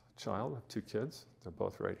first child, 2 kids. They're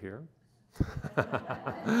both right here.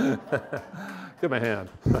 Give him a hand.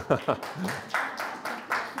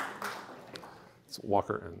 It's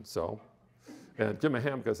Walker and Zoe. And give him a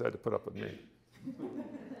hand because they had to put up with me.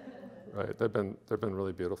 Right, they've been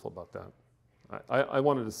really beautiful about that. I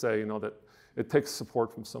wanted to say, you know, that it takes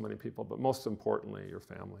support from so many people, but most importantly, your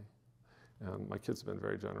family. And my kids have been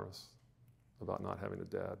very generous about not having a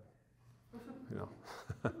dad. You know,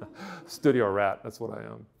 studio rat, that's what I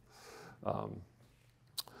am.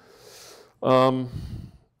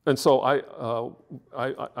 And so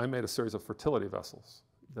I made a series of fertility vessels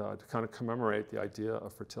to kind of commemorate the idea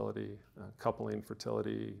of fertility, coupling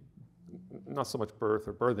fertility, not so much birth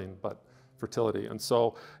or birthing, but fertility. And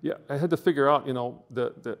so, yeah, I had to figure out, you know,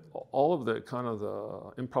 all of the kind of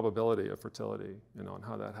the improbability of fertility, you know, and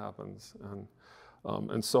how that happens.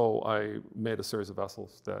 And so I made a series of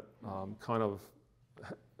vessels that kind of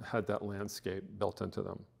had that landscape built into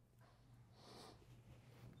them.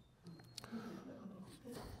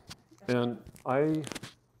 And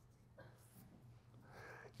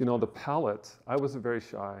you know, the palette, I was a very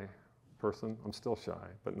shy person. I'm still shy,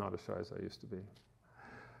 but not as shy as I used to be.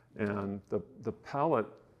 And the palette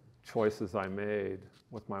choices I made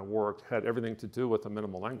with my work had everything to do with a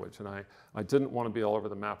minimal language. And I didn't want to be all over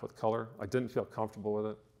the map with color. I didn't feel comfortable with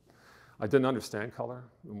it. I didn't understand color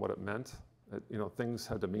and what it meant. You know, things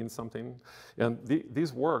had to mean something. And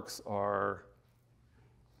these works are,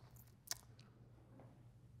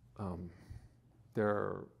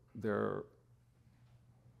 they're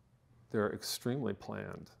extremely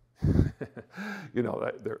planned. You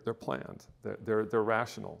know, they're planned. They're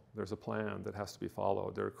rational. There's a plan that has to be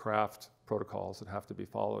followed. There are craft protocols that have to be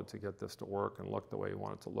followed to get this to work and look the way you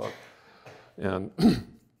want it to look. And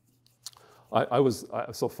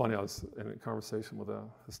it's so funny. I was in a conversation with a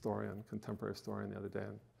historian, contemporary historian, the other day,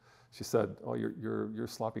 and she said, "Oh, you're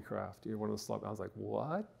sloppy craft. You're one of the sloppy." I was like,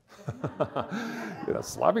 "What? You know,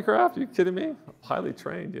 sloppy craft? Are you kidding me? I'm highly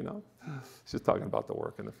trained, you know." She's talking about the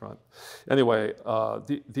work in the front. Anyway,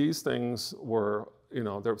 these things were, you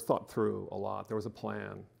know, they're thought through a lot. There was a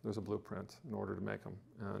plan. There's a blueprint in order to make them,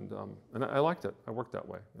 and I liked it. I worked that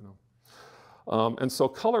way, you know. And so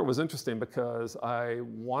color was interesting because I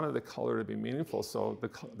wanted the color to be meaningful. So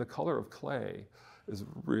the color of clay is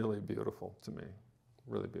really beautiful to me,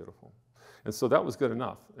 really beautiful. And so that was good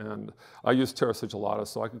enough. And I used terra sigillata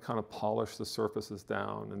so I could kind of polish the surfaces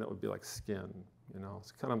down and it would be like skin, you know.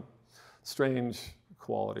 It's kind of strange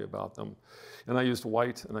quality about them. And I used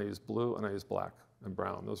white and I used blue and I used black and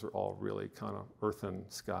brown. Those are all really kind of earthen,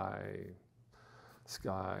 sky,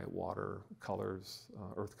 water colors,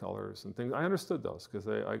 earth colors and things. I understood those because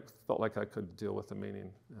I felt like I could deal with the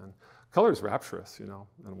meaning. And color is rapturous, you know,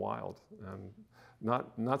 and wild and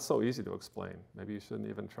not so easy to explain. Maybe you shouldn't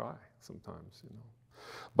even try sometimes, you know.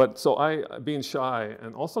 But so being shy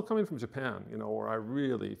and also coming from Japan, you know, where I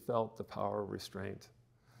really felt the power of restraint.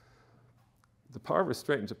 The power of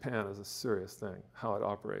restraint in Japan is a serious thing, how it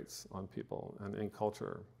operates on people and in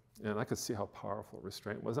culture. And I could see how powerful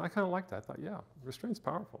restraint was. And I kind of liked that. I thought, yeah, restraint's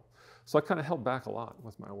powerful. So I kind of held back a lot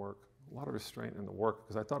with my work, a lot of restraint in the work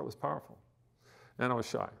because I thought it was powerful. And I was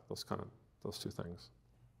shy, those two things.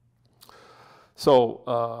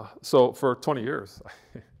 So, so for 20 years,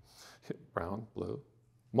 brown, blue,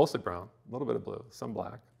 mostly brown, a little bit of blue, some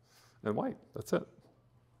black, and white. That's it.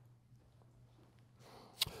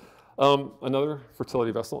 Another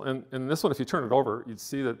fertility vessel, and this one, if you turn it over, you'd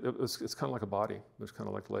see that it's kind of like a body. There's kind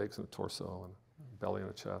of like legs and a torso and a belly and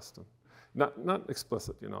a chest, and not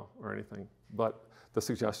explicit, you know, or anything, but the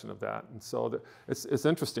suggestion of that. And so it's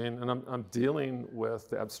interesting, and I'm dealing with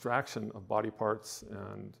the abstraction of body parts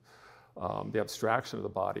and the abstraction of the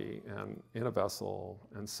body and in a vessel.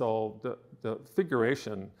 And so the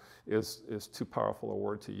figuration is too powerful a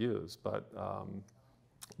word to use, but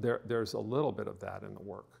there's a little bit of that in the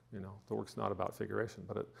work. You know, the work's not about figuration,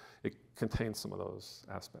 but it contains some of those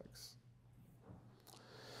aspects.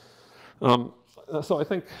 So I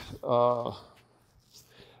think,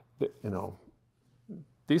 you know,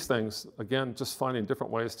 these things, again, just finding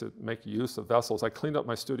different ways to make use of vessels. I cleaned up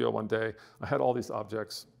my studio one day. I had all these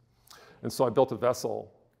objects. And so I built a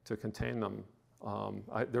vessel to contain them.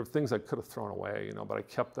 There were things I could have thrown away, you know, but I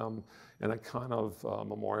kept them and I kind of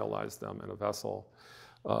memorialized them in a vessel.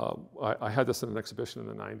 I had this in an exhibition in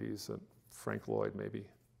the 90s at Frank Lloyd, maybe.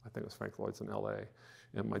 I think it was Frank Lloyd's in LA.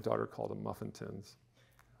 And my daughter called them muffin tins.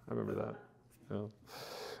 I remember that.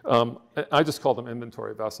 Yeah. I just called them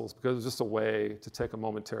inventory vessels because it was just a way to take a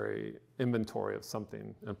momentary inventory of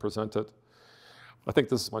something and present it. I think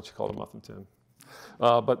this is what you call a muffin tin.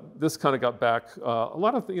 But this kind of got back a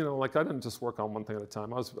lot of, you know, like I didn't just work on one thing at a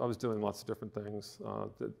time. I was doing lots of different things,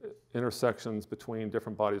 the intersections between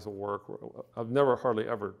different bodies of work. I've never hardly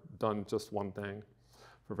ever done just one thing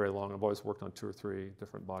for very long. I've always worked on 2 or 3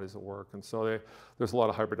 different bodies of work. And so there's a lot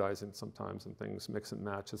of hybridizing sometimes and things mix and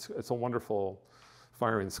match. It's a wonderful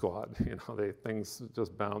firing squad. You know, things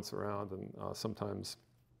just bounce around and sometimes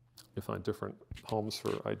you find different homes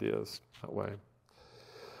for ideas that way.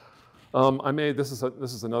 This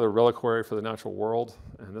is another reliquary for the natural world,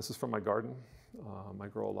 and this is from my garden. I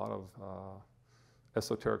grow a lot of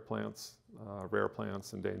esoteric plants, rare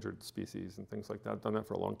plants, endangered species, and things like that. I've done that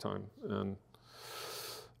for a long time, and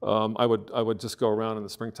I would just go around in the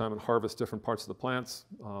springtime and harvest different parts of the plants,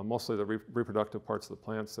 mostly the reproductive parts of the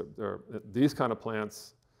plants. These kind of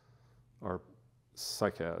plants are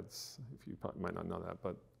cycads. If you probably might not know that,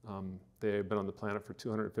 but they've been on the planet for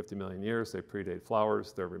 250 million years. They predate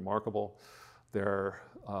flowers. They're remarkable. Their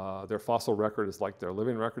fossil record is like their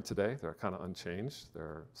living record today. They're kind of unchanged.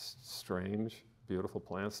 They're strange, beautiful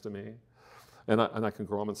plants to me. And I can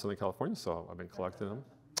grow them in Southern California, so I've been collecting them.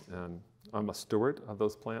 And I'm a steward of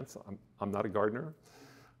those plants. I'm not a gardener.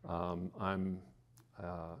 I'm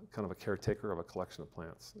kind of a caretaker of a collection of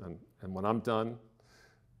plants. And when I'm done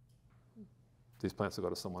these plants would go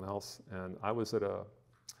to someone else. And I was at an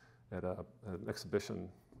exhibition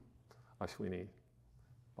Ashwini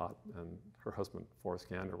Bhatt and her husband Forrest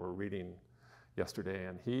Gander were reading yesterday,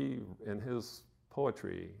 and he, in his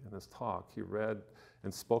poetry, in his talk, he read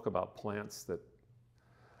and spoke about plants that,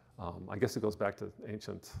 I guess it goes back to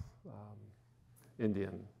ancient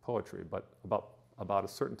Indian poetry, but about a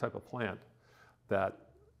certain type of plant that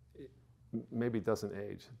maybe doesn't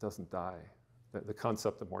age, doesn't die. The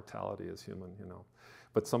concept of mortality is human, you know.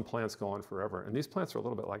 But some plants go on forever. And these plants are a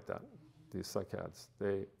little bit like that, these cycads.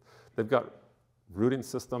 They've got rooting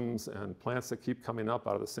systems and plants that keep coming up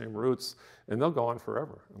out of the same roots, and they'll go on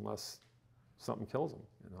forever unless something kills them,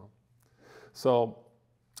 you know. So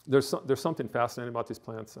there's something fascinating about these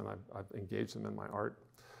plants, and I've engaged them in my art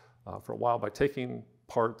for a while by taking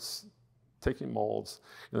parts, taking molds,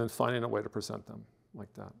 and then finding a way to present them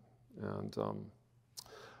like that.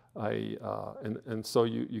 And so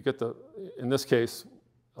you get in this case,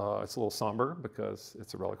 it's a little somber because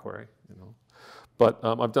it's a reliquary, you know. But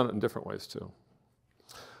I've done it in different ways too.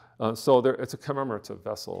 So it's a commemorative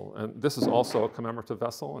vessel, and this is also a commemorative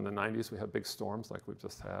vessel. In the 90s, we had big storms like we've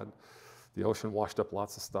just had. The ocean washed up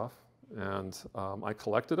lots of stuff, and I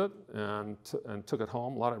collected it and took it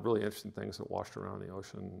home. A lot of really interesting things that washed around in the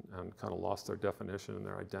ocean and kind of lost their definition and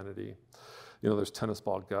their identity. You know, there's tennis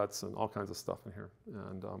ball guts and all kinds of stuff in here.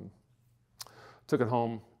 And took it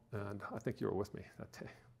home, and I think you were with me that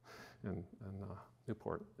day in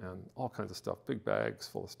Newport, and all kinds of stuff, big bags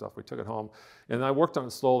full of stuff. We took it home, and I worked on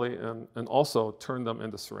it slowly and also turned them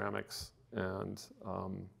into ceramics and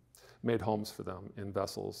made homes for them in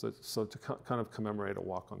vessels, so to kind of commemorate a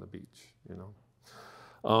walk on the beach, you know.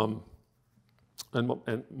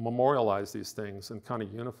 And memorialize these things and kind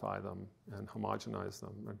of unify them and homogenize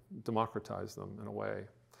them and democratize them in a way,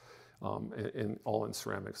 all in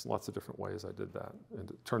ceramics. Lots of different ways I did that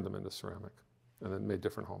and turned them into ceramic and then made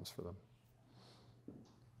different homes for them.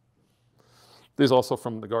 These also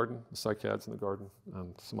from the garden, the cycads in the garden,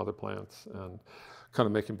 and some other plants, and kind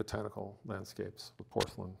of making botanical landscapes with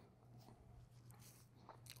porcelain.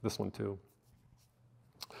 This one too.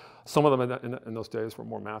 Some of them in those days were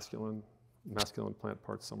more masculine plant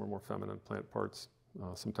parts, some were more feminine plant parts.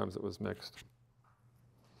 Sometimes it was mixed.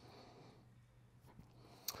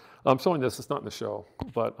 I'm showing this, it's not in the show,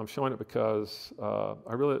 but I'm showing it because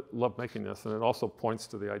I really love making this, and it also points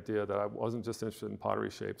to the idea that I wasn't just interested in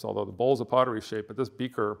pottery shapes, although the bowl's a pottery shape, but this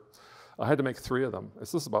beaker, I had to make 3 of them.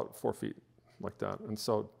 This is about 4 feet, like that, and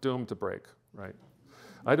so doomed to break, right?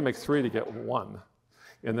 I had to make 3 to get 1,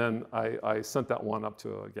 and then I sent that one up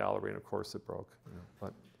to a gallery, and of course it broke. You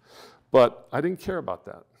know, but I didn't care about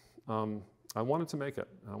that. I wanted to make it,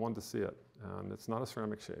 and I wanted to see it, and it's not a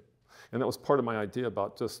ceramic shape. And that was part of my idea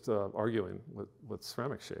about just arguing with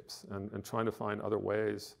ceramic shapes and trying to find other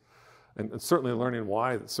ways, and certainly learning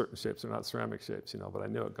why certain shapes are not ceramic shapes, you know, but I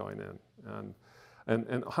knew it going in.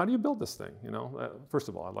 And how do you build this thing, you know? First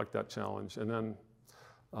of all, I like that challenge. And then,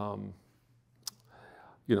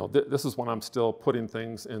 you know, this is when I'm still putting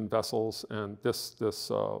things in vessels, and this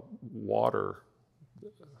water, is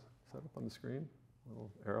that up on the screen? A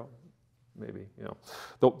little arrow? Maybe, you know.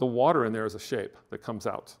 The water in there is a shape that comes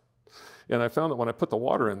out. And I found that when I put the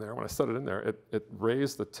water in there, when I set it in there, it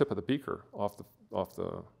raised the tip of the beaker off the,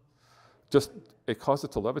 it caused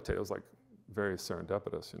it to levitate. It was like very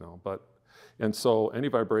serendipitous, you know. And so any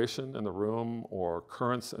vibration in the room or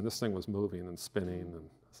currents, and this thing was moving and spinning, and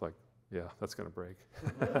it's like, yeah, that's gonna break.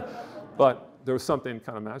 But there was something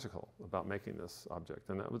kind of magical about making this object,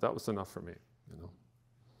 and that was enough for me, you know.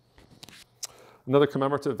 Another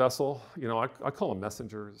commemorative vessel, you know, I call them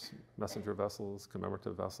messengers, messenger vessels,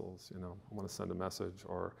 commemorative vessels, you know. I want to send a message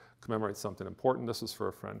or commemorate something important. This is for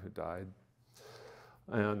a friend who died.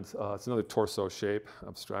 And it's another torso shape,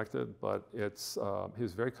 abstracted, but he was a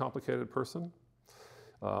very complicated person,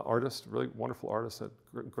 artist, really wonderful artist, had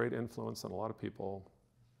great influence on a lot of people.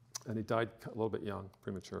 And he died a little bit young,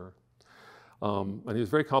 premature. And he was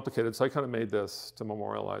very complicated, so I kind of made this to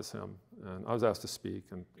memorialize him. And I was asked to speak,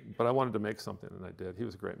 but I wanted to make something, and I did. He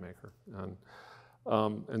was a great maker.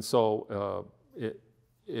 And so it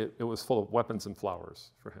was full of weapons and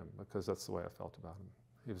flowers for him, because that's the way I felt about him.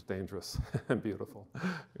 He was dangerous and beautiful,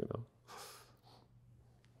 you know.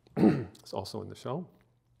 It's also in the show.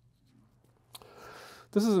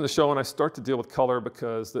 This is in the show, and I start to deal with color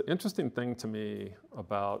because the interesting thing to me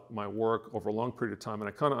about my work over a long period of time, and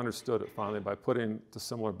I kind of understood it finally by putting the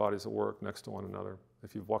similar bodies of work next to one another.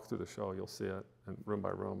 If you've walked through the show, you'll see it, and room by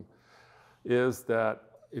room, is that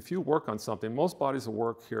if you work on something, most bodies of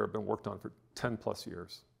work here have been worked on for 10 plus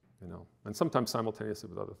years, you know, and sometimes simultaneously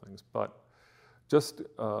with other things, but just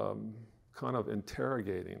kind of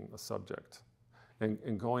interrogating a subject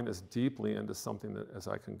and going as deeply into something as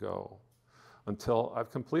I can go until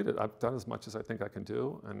I've completed. I've done as much as I think I can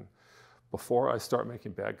do, and before I start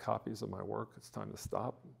making bad copies of my work, it's time to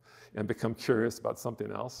stop and become curious about something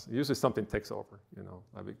else. Usually something takes over, you know.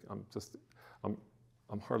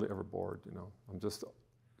 I'm hardly ever bored, you know. I'm just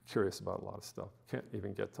curious about a lot of stuff. Can't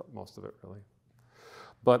even get to most of it, really.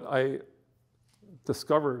 But I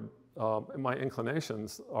discovered my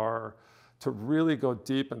inclinations are to really go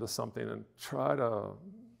deep into something and try to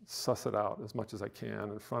suss it out as much as I can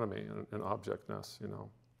in front of me in objectness, you know.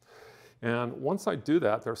 And once I do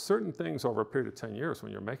that, there are certain things over a period of 10 years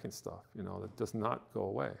when you're making stuff, you know, that does not go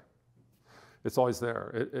away. It's always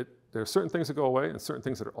there. There are certain things that go away and certain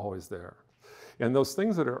things that are always there. And those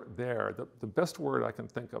things that are there, the best word I can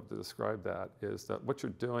think of to describe that is that what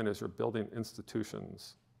you're doing is you're building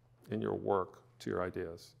institutions in your work to your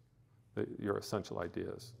ideas, your essential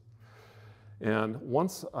ideas. And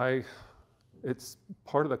once it's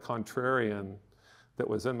part of the contrarian that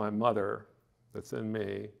was in my mother, that's in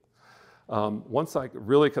me. Once I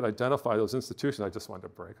really could identify those institutions, I just wanted to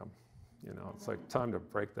break them. You know, it's like time to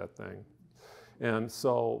break that thing. And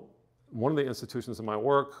so one of the institutions in my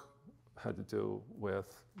work had to do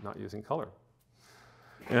with not using color.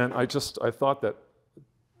 And I thought that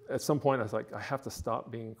at some point I was like, I have to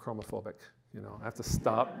stop being chromophobic. You know, I have to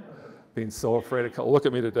stop being so afraid of color. Look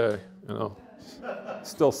at me today, you know,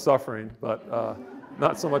 still suffering, but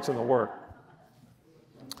not so much in the work.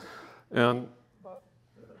 And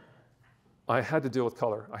I had to deal with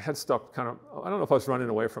color. I had stopped I don't know if I was running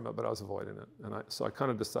away from it, but I was avoiding it. And so I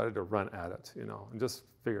kind of decided to run at it, you know, and just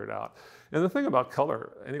figure it out. And the thing about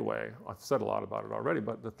color, anyway, I've said a lot about it already,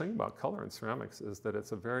 but the thing about color in ceramics is that it's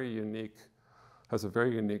has a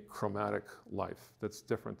very unique chromatic life that's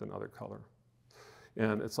different than other color.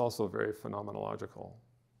 And it's also very phenomenological,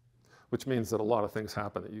 which means that a lot of things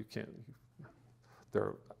happen that you can't,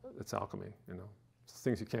 it's alchemy, you know.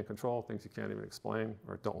 Things you can't control, things you can't even explain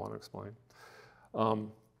or don't want to explain.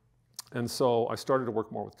 And so I started to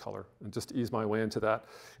work more with color and just ease my way into that.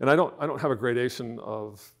 And I don't have a gradation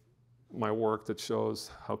of my work that shows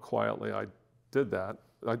how quietly I did that.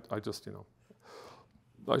 I just, you know,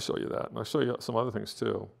 I show you that. And I'll show you some other things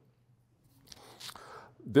too.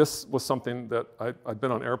 This was something that I'd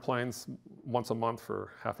been on airplanes once a month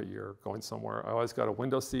for half a year going somewhere. I always got a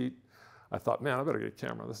window seat. I thought, man, I better get a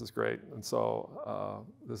camera. This is great. And so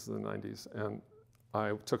this is the 90s. And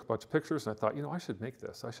I took a bunch of pictures and I thought, you know, I should make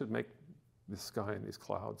this. I should make the sky and these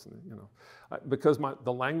clouds. And, you know, because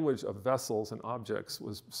the language of vessels and objects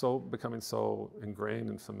was becoming so ingrained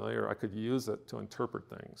and familiar, I could use it to interpret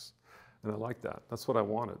things. And I liked that. That's what I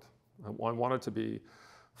wanted. I wanted to be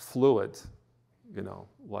fluid, you know,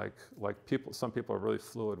 like some people are really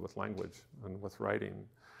fluid with language and with writing.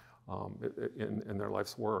 In their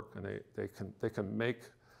life's work, and they can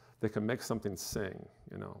make something sing,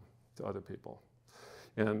 you know, to other people.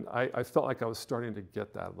 And I felt like I was starting to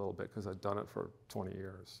get that a little bit because I'd done it for 20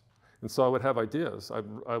 years. And so I would have ideas.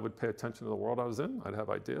 I would pay attention to the world I was in. I'd have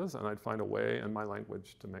ideas, and I'd find a way in my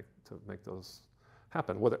language to make those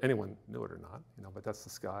happen, whether anyone knew it or not, you know. But that's the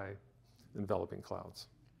sky enveloping clouds.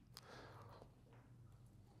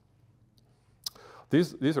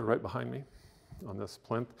 These are right behind me on this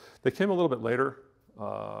plinth. They came a little bit later,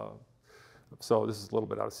 so this is a little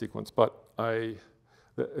bit out of sequence, but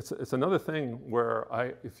it's another thing where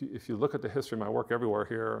if you look at the history of my work everywhere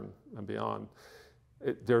here and beyond,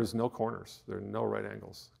 there's no corners, there are no right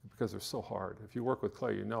angles, because they're so hard. If you work with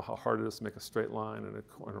clay, you know how hard it is to make a straight line and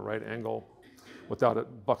a right angle without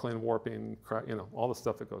it buckling, warping, you know, all the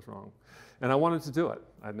stuff that goes wrong. And I wanted to do it.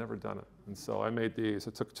 I'd never done it. And so I made these.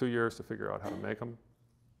 It took 2 years to figure out how to make them.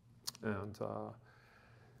 And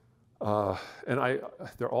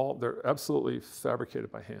they're absolutely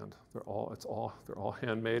fabricated by hand. They're all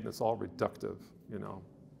handmade, and it's all reductive, you know.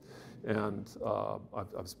 And I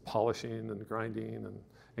was polishing and grinding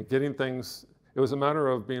and getting things. It was a matter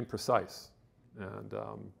of being precise, and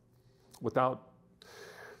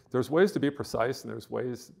there's ways to be precise, and there's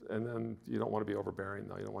ways, and then you don't want to be overbearing,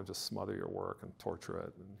 though. You don't want to just smother your work and torture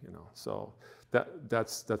it, and, you know. So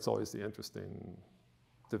that's always the interesting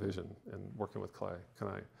division in working with clay.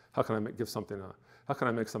 How can I make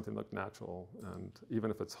something look natural, and even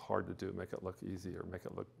if it's hard to do, make it look easy, or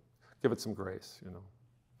give it some grace, you know.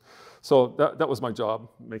 So that was my job,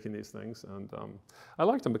 making these things, and I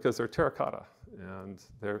liked them because they're terracotta, and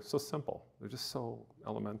they're so simple. They're just so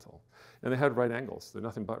elemental, and they had right angles. They're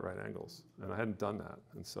nothing but right angles, and I hadn't done that,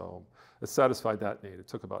 and so it satisfied that need. It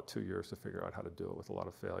took about 2 years to figure out how to do it with a lot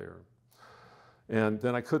of failure, and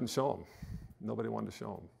then I couldn't show them. Nobody wanted to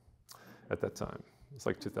show them at that time. It's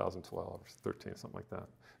like 2012 or 13, something like that.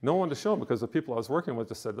 No one to show them because the people I was working with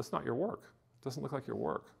just said, that's not your work. It doesn't look like your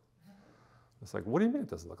work. It's like, what do you mean it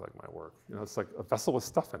doesn't look like my work? You know, it's like a vessel with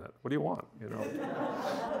stuff in it. What do you want? You know,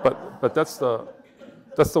 but that's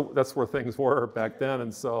where things were back then,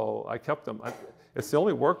 and so I kept them. It's the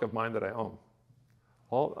only work of mine that I own.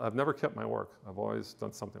 I've never kept my work. I've always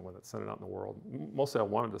done something with it, sent it out in the world. Mostly I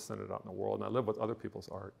wanted to send it out in the world, and I live with other people's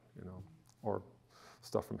art, you know, or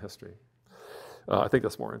stuff from history. I think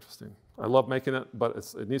that's more interesting. I love making it, but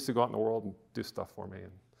it needs to go out in the world and do stuff for me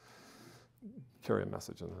and carry a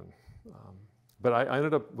message. And then, but I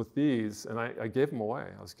ended up with these, and I gave them away.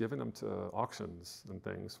 I was giving them to auctions and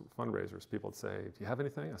things, fundraisers. People would say, "Do you have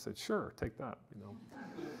anything?" I said, "Sure, take that." You know,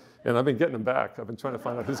 and I've been getting them back. I've been trying to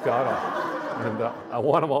find out who's got them, and I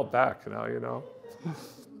want them all back now. You know,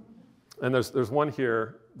 and there's one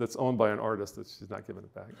here that's owned by an artist that she's not giving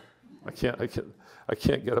it back. I can't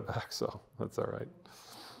get it back, so that's all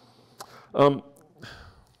right.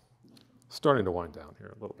 Starting to wind down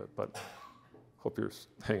here a little bit, but hope you're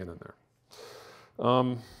hanging in there.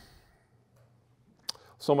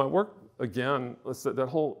 So my work, again, that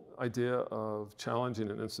whole idea of challenging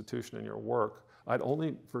an institution in your work, I'd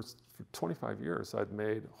only, for 25 years, I'd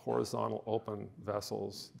made horizontal open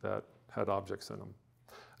vessels that had objects in them.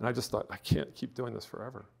 And I just thought, I can't keep doing this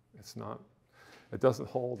forever. It doesn't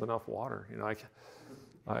hold enough water. You know,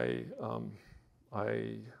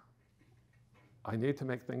 I need to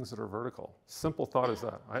make things that are vertical. Simple thought is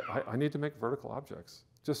that. I need to make vertical objects.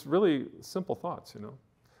 Just really simple thoughts, you know,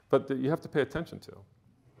 but that you have to pay attention to.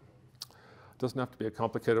 It doesn't have to be a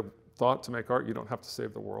complicated thought to make art. You don't have to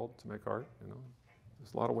save the world to make art, you know.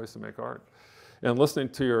 There's a lot of ways to make art. And listening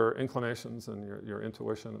to your inclinations and your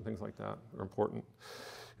intuition and things like that are important.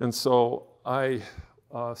 And so I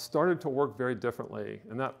started to work very differently,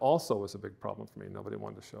 and that also was a big problem for me. Nobody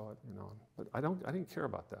wanted to show it, you know. But I didn't care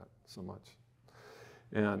about that so much.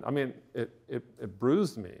 And I mean, it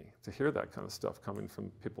bruised me to hear that kind of stuff coming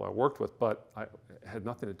from people I worked with, but it had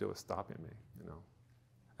nothing to do with stopping me, you know.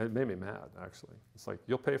 And it made me mad, actually. It's like,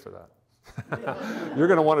 you'll pay for that. You're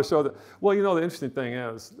going to want to show that. Well, you know, the interesting thing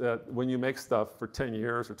is that when you make stuff for 10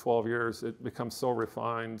 years or 12 years, it becomes so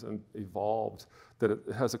refined and evolved that it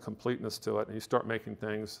has a completeness to it, and you start making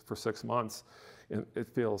things for 6 months, and it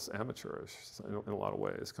feels amateurish in a lot of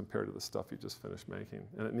ways compared to the stuff you just finished making.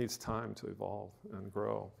 And it needs time to evolve and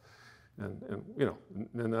grow. And you know,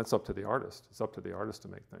 and that's up to the artist. It's up to the artist to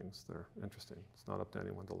make things that are interesting. It's not up to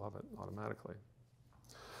anyone to love it automatically.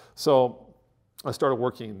 So I started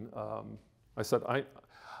working, I said,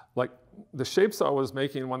 like the shapes I was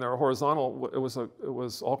making when they were horizontal, it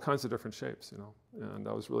was all kinds of different shapes, you know. And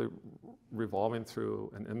I was really revolving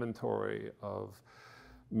through an inventory of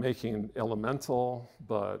making elemental,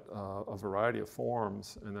 but a variety of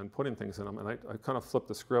forms, and then putting things in them. And I kind of flipped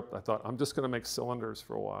the script. I thought, I'm just going to make cylinders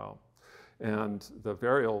for a while. And the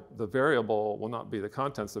variable will not be the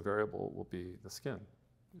contents, the variable will be the skin.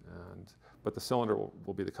 But the cylinder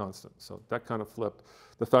will be the constant. So that kind of flipped.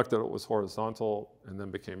 The fact that it was horizontal and then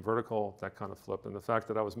became vertical, that kind of flipped. And the fact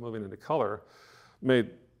that I was moving into color made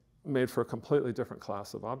for a completely different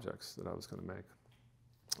class of objects that I was going to make.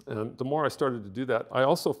 And the more I started to do that, I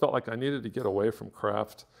also felt like I needed to get away from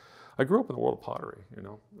craft. I grew up in the world of pottery, you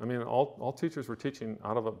know. I mean, all teachers were teaching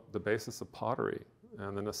out of the basis of pottery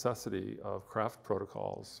and the necessity of craft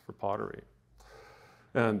protocols for pottery.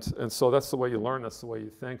 And so that's the way you learn, that's the way you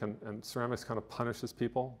think, and ceramics kind of punishes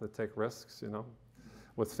people that take risks, you know,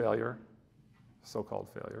 with failure, so-called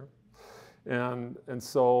failure. And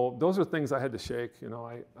so those are things I had to shake, you know.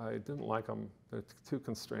 I didn't like them, they're too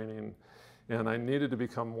constraining, and I needed to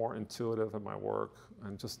become more intuitive in my work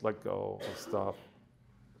and just let go of stuff.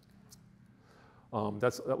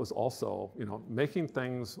 That was also, you know, making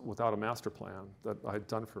things without a master plan that I'd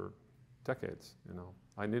done for decades, you know.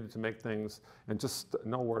 I needed to make things and just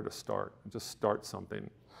know where to start, just start something.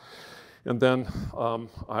 And then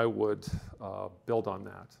I would build on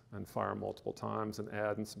that and fire multiple times and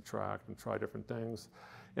add and subtract and try different things.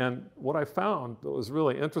 And what I found that was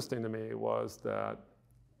really interesting to me was that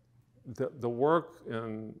the work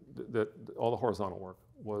all the horizontal work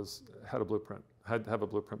had a blueprint, had to have a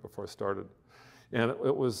blueprint before I started. And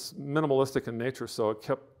it was minimalistic in nature, so it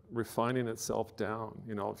kept refining itself down.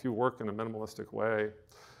 You know, if you work in a minimalistic way,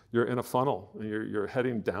 you're in a funnel, and you're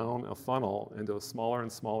heading down a funnel into a smaller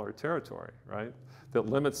and smaller territory, right? That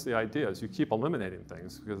limits the ideas. You keep eliminating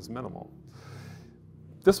things because it's minimal.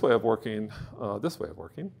 This way of working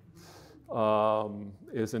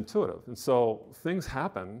is intuitive. And so things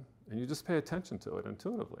happen, and you just pay attention to it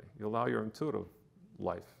intuitively. You allow your intuitive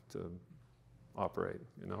life to operate,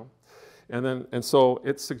 you know? And so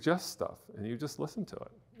it suggests stuff, and you just listen to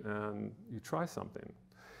it, and you try something,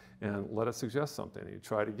 and let it suggest something, and you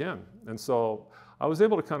try it again. And so I was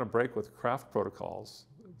able to kind of break with craft protocols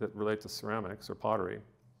that relate to ceramics or pottery.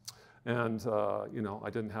 And you know, I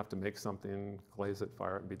didn't have to make something, glaze it,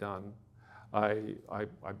 fire it, and be done.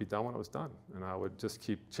 I'd be done when it was done, and I would just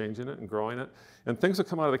keep changing it and growing it. And things would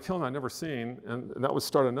come out of the kiln I'd never seen, and that would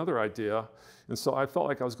start another idea. And so I felt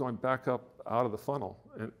like I was going back up out of the funnel,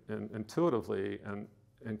 and intuitively and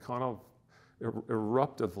kind of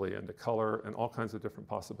eruptively into color and all kinds of different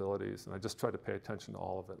possibilities. And I just tried to pay attention to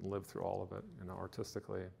all of it and live through all of it, you know,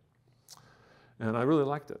 artistically. And I really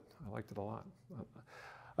liked it. I liked it a lot.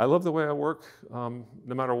 I love the way I work, no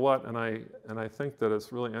matter what, and I think that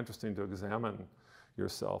it's really interesting to examine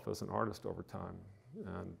yourself as an artist over time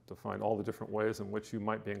and to find all the different ways in which you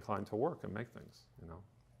might be inclined to work and make things. You know,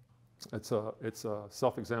 it's a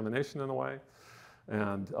self-examination in a way,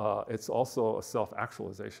 and it's also a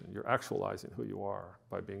self-actualization. You're actualizing who you are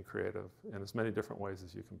by being creative in as many different ways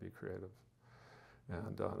as you can be creative.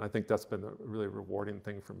 And I think that's been a really rewarding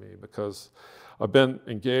thing for me, because I've been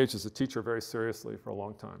engaged as a teacher very seriously for a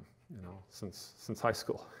long time, you know, since high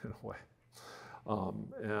school in a way.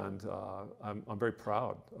 I'm very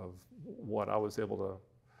proud of what I was able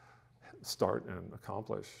to start and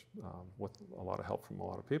accomplish with a lot of help from a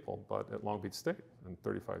lot of people, but at Long Beach State in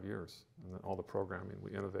 35 years, and all the programming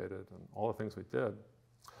we innovated and all the things we did.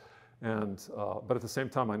 And, but at the same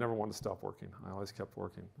time, I never wanted to stop working. I always kept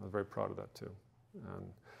working. I was very proud of that too.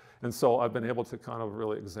 And so I've been able to kind of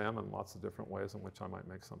really examine lots of different ways in which I might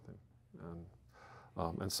make something.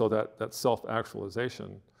 And so that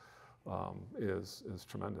self-actualization is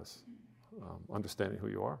tremendous. Understanding who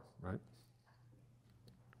you are, right?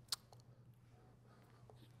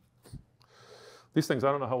 These things,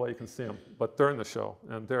 I don't know how well you can see them, but they're in the show,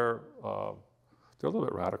 and they're a little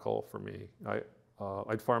bit radical for me.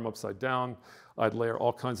 I'd fire them upside down. I'd layer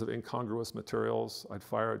all kinds of incongruous materials. I'd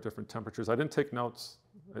fire at different temperatures. I didn't take notes.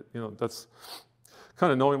 You know, that's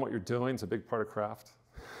kind of knowing what you're doing is a big part of craft.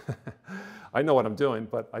 I know what I'm doing,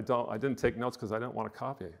 but I didn't take notes because I didn't want to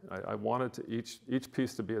copy. I wanted to each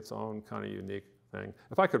piece to be its own kind of unique thing.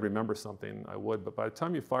 If I could remember something, I would, but by the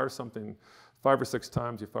time you fire something 5 or 6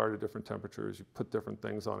 times, you fire it at different temperatures, you put different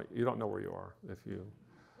things on it, you don't know where you are if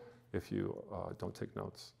you don't take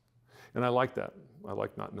notes. And I like that. I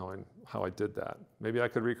like not knowing how I did that. Maybe I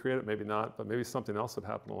could recreate it, maybe not, but maybe something else would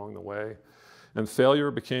happen along the way. And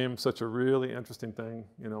failure became such a really interesting thing.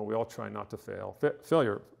 You know, we all try not to fail.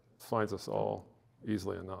 Failure finds us all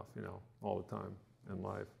easily enough, you know, all the time in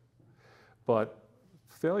life. But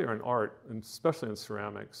failure in art, and especially in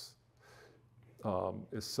ceramics,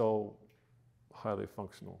 is so highly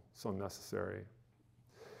functional, so necessary.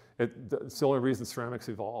 It's the only reason ceramics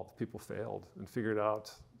evolved. People failed and figured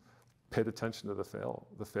out, paid attention to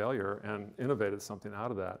the failure and innovated something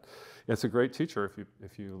out of that. It's a great teacher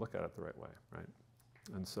if you look at it the right way, right?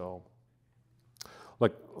 And so,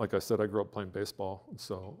 like I said, I grew up playing baseball, and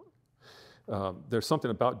so there's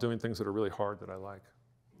something about doing things that are really hard that I like.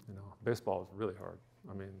 You know, baseball is really hard.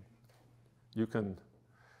 I mean, you can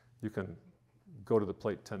go to the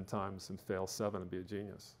plate 10 times and fail 7 and be a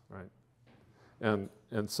genius, right?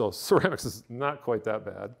 And so ceramics is not quite that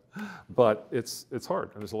bad, but it's hard,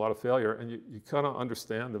 and there's a lot of failure, and you kind of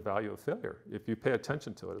understand the value of failure if you pay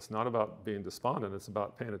attention to it. It's not about being despondent, it's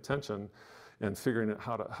about paying attention and figuring out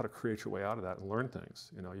how to create your way out of that and learn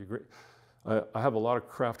things. You know, I have a lot of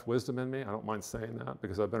craft wisdom in me. I don't mind saying that,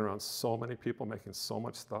 because I've been around so many people making so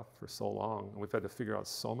much stuff for so long, and we've had to figure out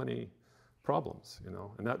so many problems, you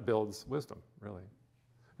know, and that builds wisdom, really,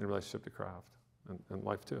 in relationship to craft and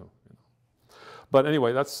life too, you know. But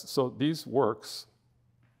anyway, so these works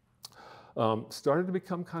started to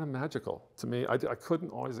become kind of magical to me. I couldn't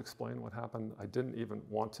always explain what happened. I didn't even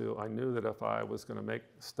want to. I knew that if I was going to make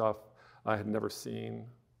stuff I had never seen,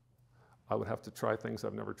 I would have to try things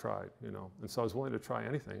I've never tried, you know. And so I was willing to try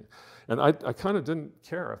anything. And I kind of didn't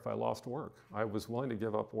care if I lost work. I was willing to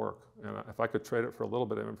give up work. And if I could trade it for a little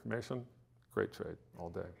bit of information, great trade all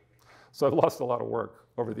day. So I've lost a lot of work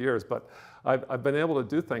over the years, but I've been able to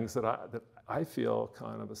do things that I feel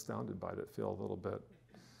kind of astounded by, that feel a little bit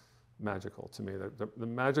magical to me. The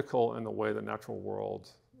magical in the way the natural world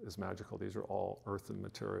is magical. These are all earthen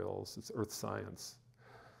materials. It's earth science,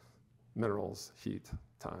 minerals, heat,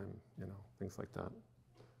 time, you know, things like that.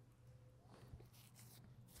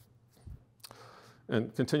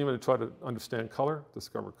 And continuing to try to understand color,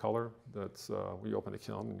 discover color. That's when you open a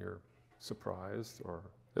kiln and you're surprised, or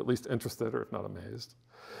at least interested, or if not amazed.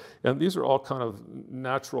 And these are all kind of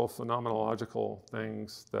natural phenomenological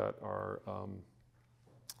things that are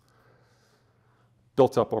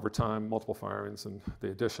built up over time, multiple firings and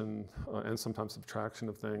the addition and sometimes subtraction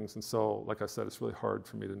of things. And so, like I said, it's really hard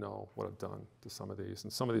for me to know what I've done to some of these.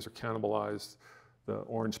 And some of these are cannibalized. The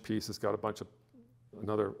orange piece has got a bunch of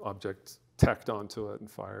another object tacked onto it and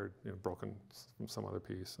fired, broken from some other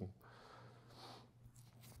piece.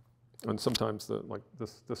 And sometimes like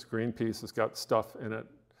this green piece has got stuff in it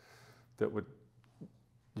that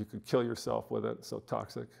you could kill yourself with it. It's so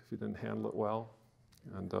toxic if you didn't handle it well.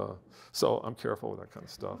 And so I'm careful with that kind of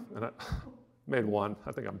stuff. And I made one.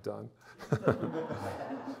 I think I'm done.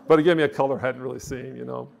 But it gave me a color I hadn't really seen,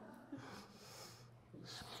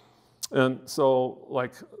 And so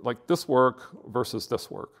like this work versus this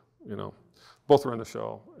work, both are in the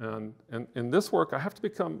show. And in this work, I have to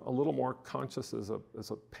become a little more conscious as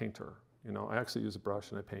a painter. I actually use a brush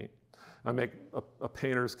and I paint. I make a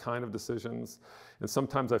painter's kind of decisions, and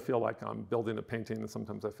sometimes I feel like I'm building a painting, and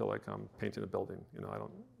sometimes I feel like I'm painting a building.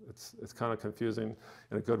 It's kind of confusing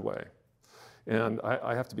in a good way. And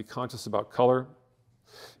I have to be conscious about color,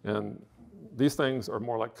 and these things are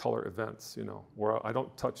more like color events, where I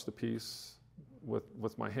don't touch the piece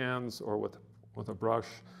with my hands or with a brush.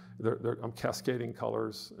 I'm cascading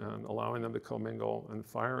colors and allowing them to commingle and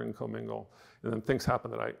firing commingle, and then things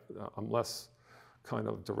happen that I'm less kind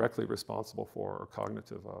of directly responsible for or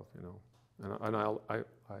cognitive of, and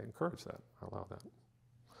I encourage that. I allow that.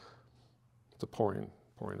 It's a pouring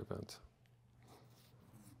event.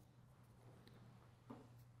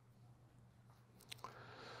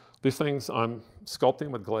 These things I'm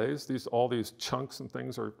sculpting with glaze. All these chunks and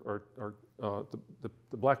things are the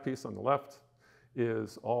black piece on the left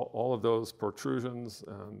is all of those protrusions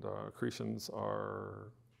and accretions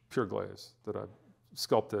are pure glaze that I've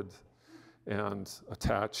sculpted and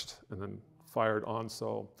attached and then fired on.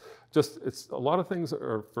 So it's a lot of things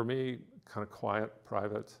are, for me, kind of quiet,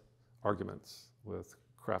 private arguments with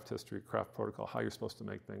craft history, craft protocol, how you're supposed to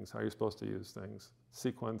make things, how you're supposed to use things,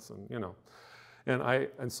 sequence, and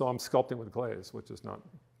and so I'm sculpting with glaze, which is not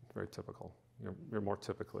very typical. You're more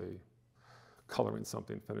typically coloring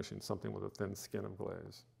something, finishing something with a thin skin of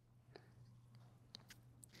glaze.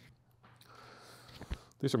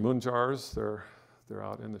 These are moon jars. They're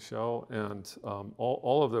out in the show, and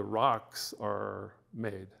all of the rocks are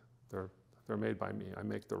made. They're made by me. I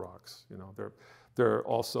make the rocks. They're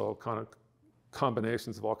also kind of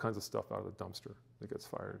combinations of all kinds of stuff out of the dumpster that gets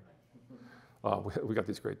fired. We got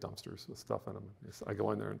these great dumpsters with stuff in them. I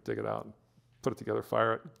go in there and dig it out, and put it together,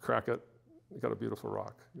 fire it, crack it. You got a beautiful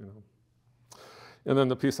rock. And then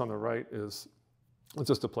the piece on the right is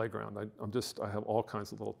just a playground. I have all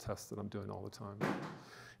kinds of little tests that I'm doing all the time.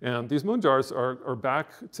 And these moon jars are back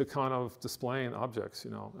to kind of displaying objects,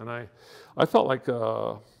 And I felt like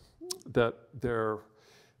that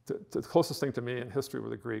the closest thing to me in history were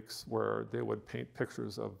the Greeks, where they would paint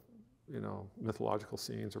pictures of, mythological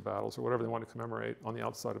scenes or battles or whatever they want to commemorate on the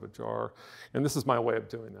outside of a jar. And this is my way of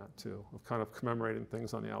doing that too, of kind of commemorating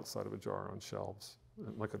things on the outside of a jar on shelves,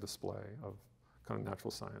 like a display of kind of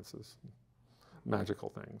natural sciences, magical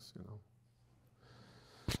things,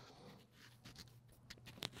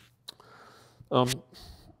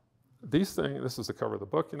 These things, this is the cover of the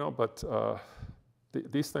book, but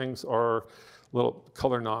these things are little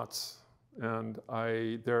color knots, and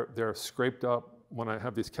they're scraped up when I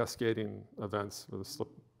have these cascading events with a slip,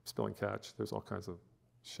 spill, and catch. There's all kinds of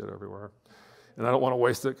shit everywhere. And I don't want to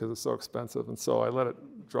waste it because it's so expensive, and so I let it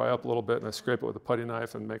dry up a little bit, and I scrape it with a putty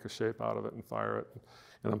knife and make a shape out of it and fire it.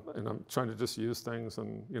 And I'm trying to just use things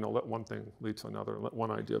and let one thing lead to another, let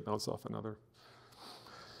one idea bounce off another.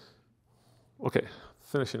 Okay,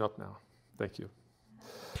 finishing up now. Thank you.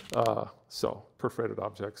 So, perforated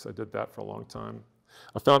objects, I did that for a long time.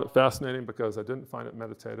 I found it fascinating because I didn't find it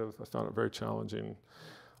meditative. I found it very challenging.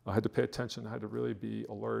 I had to pay attention. I had to really be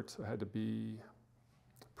alert. I had to be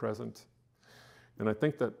present. And I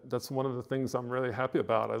think that's one of the things I'm really happy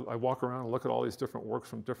about. I walk around and look at all these different works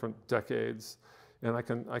from different decades, and I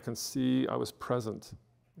can see I was present,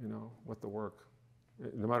 with the work.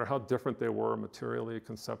 No matter how different they were materially,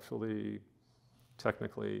 conceptually,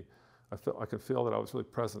 technically, I could feel that I was really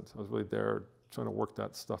present. I was really there trying to work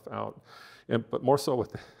that stuff out. But more so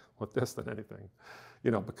with this than anything,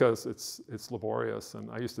 because it's laborious.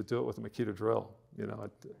 And I used to do it with a Makita drill.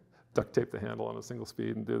 I'd duct tape the handle on a single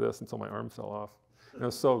speed and do this until my arm fell off. It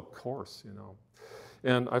was so coarse,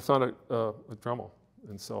 And I found it with Dremel.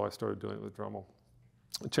 And so I started doing it with Dremel.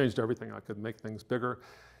 It changed everything. I could make things bigger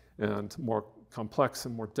and more complex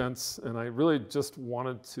and more dense. And I really just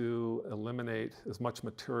wanted to eliminate as much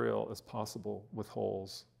material as possible with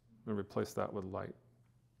holes and replace that with light.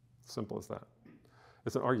 Simple as that.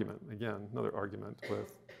 It's an argument, again, another argument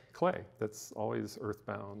with clay that's always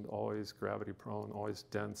earthbound, always gravity prone, always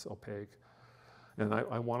dense, opaque. And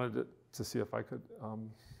I wanted it to see if I could,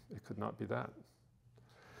 it could not be that.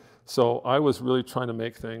 So I was really trying to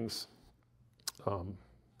make things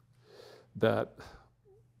that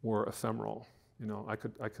were ephemeral. You know, I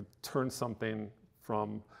could turn something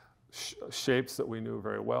from shapes that we knew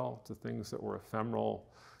very well to things that were ephemeral,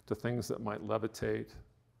 to things that might levitate,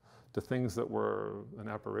 to things that were an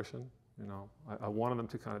apparition. You know, I wanted them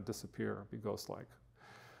to kind of disappear, be ghost-like.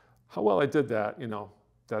 How well I did that, you know,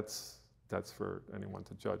 that's for anyone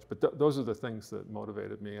to judge. But those are the things that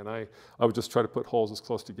motivated me, and I would just try to put holes as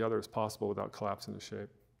close together as possible without collapsing the shape,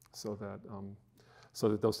 so that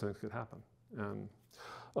those things could happen. And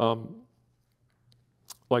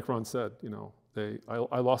like Ron said, you know,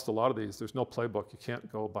 I lost a lot of these. There's no playbook. You can't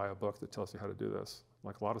go buy a book that tells you how to do this,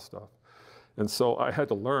 like a lot of stuff. And so I had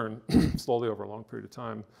to learn slowly over a long period of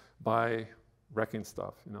time by wrecking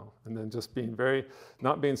stuff, you know, and then just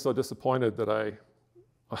not being so disappointed that I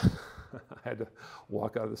had to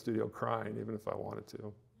walk out of the studio crying, even if I wanted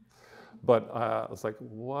to. But I was like,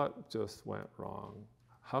 what just went wrong?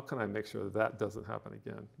 How can I make sure that doesn't happen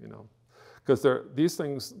again, you know? Because these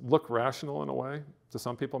things look rational in a way, to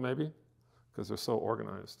some people maybe, because they're so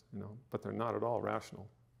organized, you know, but they're not at all rational.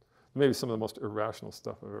 Maybe some of the most irrational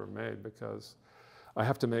stuff I've ever made, because I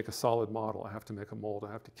have to make a solid model, I have to make a mold,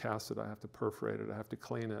 I have to cast it, I have to perforate it, I have to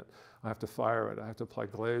clean it, I have to fire it, I have to apply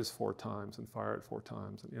glaze 4 times and fire it 4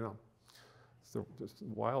 times, and you know, it's just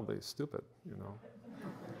wildly stupid, you know.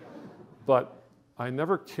 But I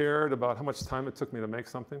never cared about how much time it took me to make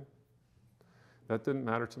something. That didn't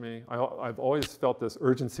matter to me. I've always felt this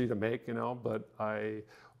urgency to make, you know, but I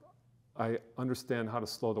understand how to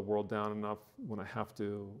slow the world down enough when I have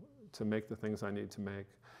to make the things I need to make.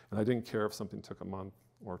 And I didn't care if something took a month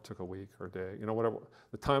or took a week or a day, you know, whatever.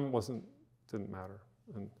 The time didn't matter.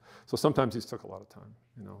 And so sometimes these took a lot of time,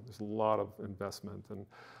 you know, there's a lot of investment.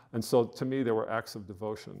 And so to me, there were acts of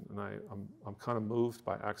devotion, and I'm kind of moved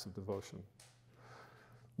by acts of devotion,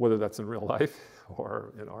 whether that's in real life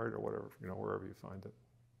or in art or whatever, you know, wherever you find it.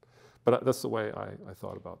 But that's the way I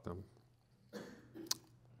thought about them.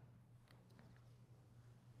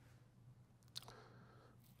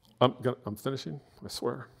 I'm finishing, I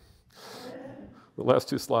swear. The last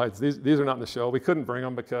 2 slides, these are not in the show. We couldn't bring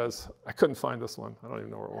them because I couldn't find this one. I don't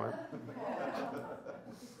even know where it went.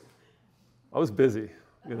 I was busy,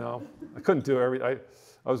 you know. I couldn't do everything.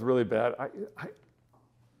 I was really bad. I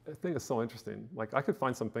think it's so interesting. Like, I could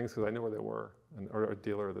find some things because I knew where they were, or a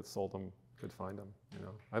dealer that sold them could find them, you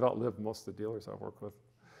know. I've outlived most of the dealers I've worked with.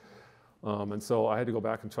 And so I had to go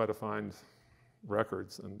back and try to find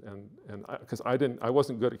records, and because I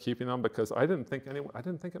wasn't good at keeping them, because I didn't think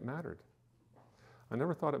it mattered. I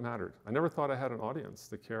never thought it mattered. I never thought I had an audience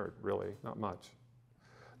that cared, really, not much.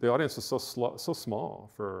 The audience was so small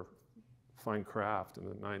for fine craft in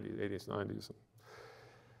the 90s, 80s,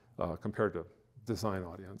 90s, compared to design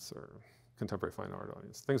audience or contemporary fine art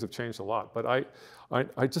audience. Things have changed a lot, but I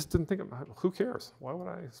just didn't think, who cares? Why would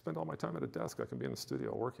I spend all my time at a desk? I can be in the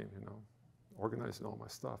studio working, you know, organizing all my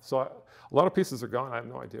stuff. So a lot of pieces are gone. I have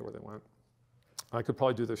no idea where they went. I could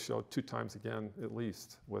probably do this show 2 times again, at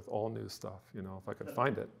least, with all new stuff, you know, if I could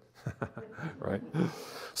find it, right?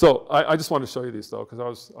 So I just wanted to show you these, though,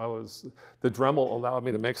 because the Dremel allowed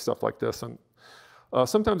me to make stuff like this. And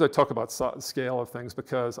sometimes I talk about scale of things,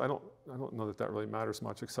 because I don't know that really matters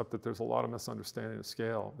much, except that there's a lot of misunderstanding of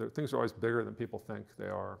scale. Things are always bigger than people think they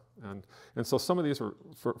are. And so some of these were,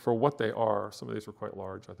 for what they are, some of these were quite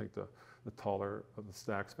large. I think the taller of the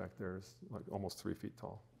stacks back there is like almost 3 feet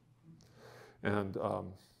tall.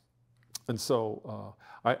 And so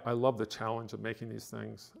I love the challenge of making these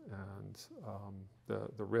things, and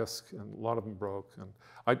the risk, and a lot of them broke.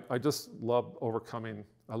 And I just love overcoming,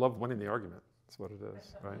 I love winning the argument. That's what it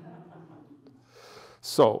is, right?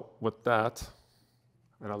 So with that,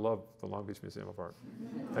 and I love the Long Beach Museum of Art.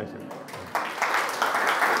 Thank you.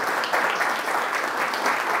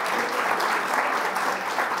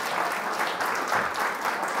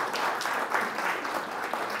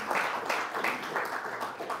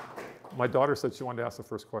 My daughter said she wanted to ask the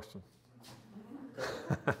first question.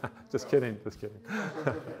 Just kidding, just kidding.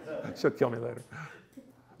 She'll kill me later.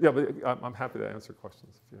 Yeah, but I'm happy to answer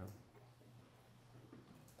questions if you have.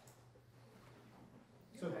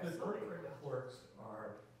 So the portrait works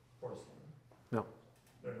are porcelain? No.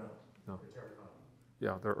 They're not? No. They're terracotta?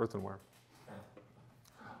 Yeah, they're earthenware.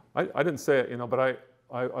 I didn't say it, you know, but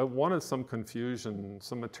I wanted some confusion,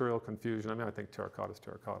 some material confusion. I mean, I think terracotta is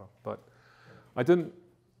terracotta, but I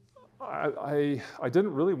I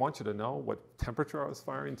didn't really want you to know what temperature I was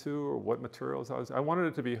firing to or what materials I wanted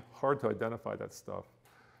it to be hard to identify that stuff.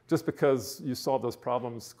 Just because you solve those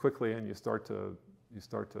problems quickly and you start to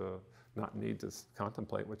not need to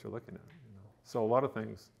contemplate what you're looking at. You know? So a lot of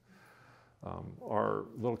things are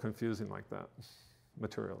a little confusing like that,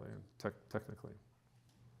 materially and technically.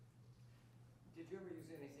 Did you ever use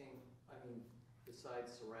anything, I mean,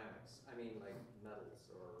 besides ceramics? I mean, like metals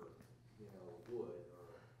or, you know, wood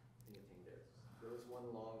or anything there was one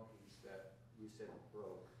long piece that you said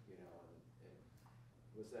broke, you know, and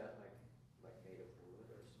was that like made of wood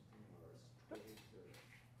or something, or straight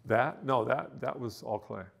or? No, that was all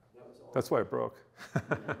clay. That was all. That's why it broke.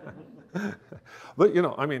 But you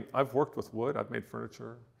know, I mean, I've worked with wood. I've made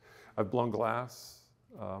furniture. I've blown glass.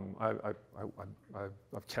 I've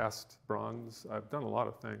cast bronze. I've done a lot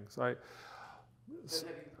of things. But have you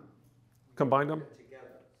combined them?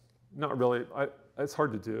 Together? Not really. It's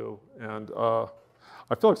hard to do, and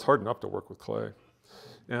I feel like it's hard enough to work with clay.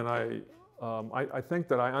 And I think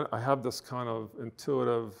that I have this kind of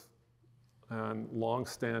intuitive and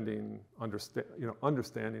long-standing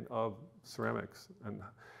understanding of ceramics,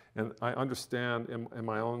 and I understand in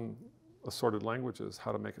my own assorted languages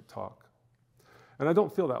how to make it talk. And I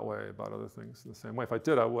don't feel that way about other things in the same way. If I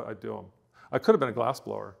did, I'd do them. I could have been a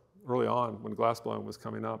glassblower early on when glassblowing was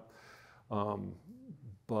coming up,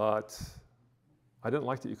 but I didn't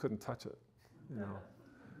like that you couldn't touch it, you know.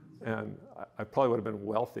 And I probably would have been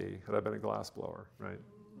wealthy had I been a glassblower, right?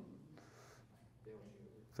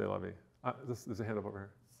 Say, Levy. There's a hand up over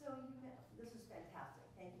here. So this is fantastic.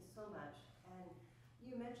 Thank you so much. And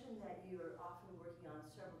you mentioned that you're often working on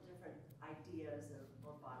several different ideas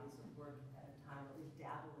or bodies of work at a time, or at least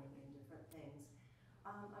dabbling in different things.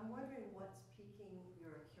 I'm wondering what's piquing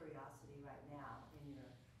your curiosity right now in your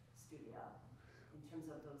studio in terms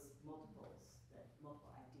of those multiple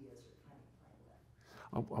ideas you're kind of playing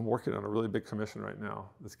with. I'm working on a really big commission right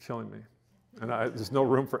now that's killing me. And there's no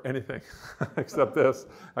room for anything except this.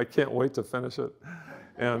 I can't wait to finish it.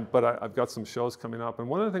 But I've got some shows coming up. And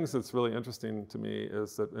one of the things that's really interesting to me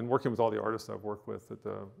is that, in working with all the artists I've worked with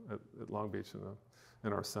at Long Beach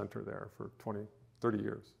in our center there for 30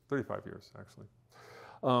 years, 35 years actually,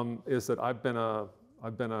 is that I've been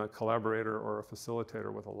a collaborator or a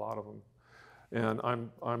facilitator with a lot of them. And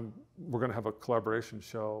we're going to have a collaboration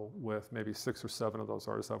show with maybe 6 or 7 of those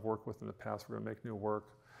artists I've worked with in the past. We're going to make new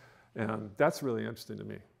work. And that's really interesting to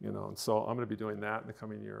me, you know. And so I'm going to be doing that in the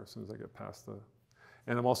coming year as soon as I get past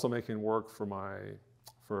and I'm also making work for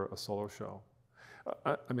a solo show.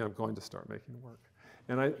 I mean, I'm going to start making work.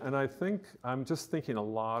 And I think I'm just thinking a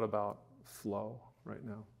lot about flow right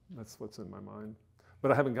now. That's what's in my mind.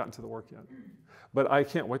 But I haven't gotten to the work yet. But I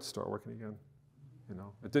can't wait to start working again. You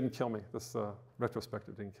know, it didn't kill me. This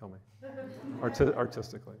retrospective didn't kill me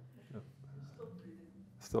artistically. Yeah.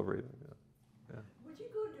 Still breathing. Yeah. Would you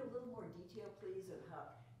go into a little more detail, please,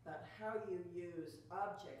 about how you use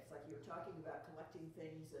objects, like you were talking about collecting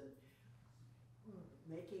things and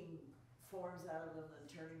making forms out of them and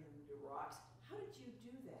turning them into rocks. How did you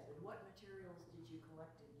do that, and what materials did you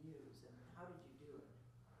collect and use, and how did you do it?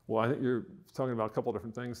 Well, I think you're talking about a couple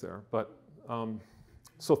different things there, but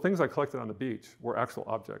so things I collected on the beach were actual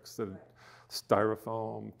objects, that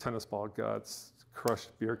styrofoam, tennis ball guts,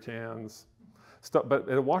 crushed beer cans, stuff, but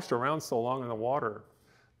it washed around so long in the water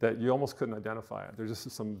that you almost couldn't identify it. There's just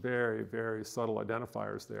some very, very subtle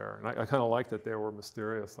identifiers there. And I kind of liked that they were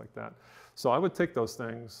mysterious like that. So I would take those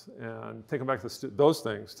things and take them back to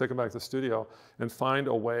the studio and find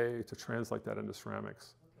a way to translate that into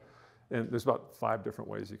ceramics. And there's about 5 different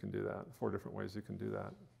ways you can do that, 4 different ways you can do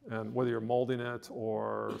that. And whether you're molding it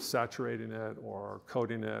or saturating it or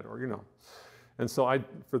coating it or, you know. And so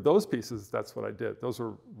for those pieces, that's what I did. Those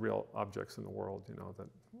were real objects in the world, you know, that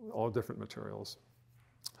all different materials.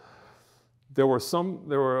 There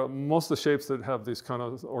were most of the shapes that have these kind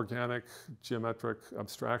of organic, geometric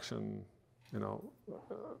abstraction, you know,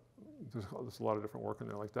 there's a lot of different work in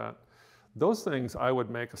there like that. Those things, I would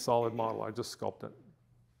make a solid model. I just sculpt it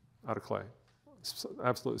out of clay,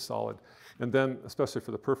 absolutely solid. And then, especially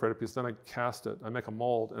for the perforated piece, then I cast it. I make a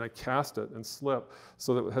mold, and I cast it and slip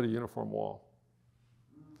so that it had a uniform wall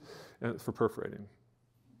and for perforating.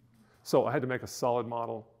 So I had to make a solid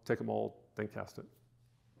model, take a mold, then cast it.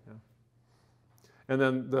 Yeah. And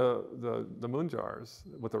then the moon jars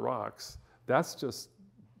with the rocks, that's just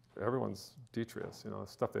everyone's detritus, you know,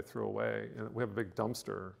 stuff they threw away. And we have a big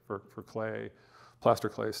dumpster for clay, plaster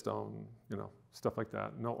clay, stone, you know, stuff like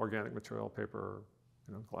that. No organic material, paper,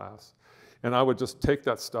 you know, glass. And I would just take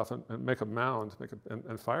that stuff and make a mound,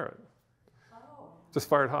 and fire it. Oh. Just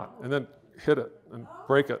fire it hot, and then hit it and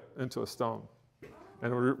break it into a stone.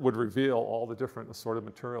 and it would reveal all the different assorted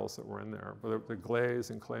materials that were in there, whether the glaze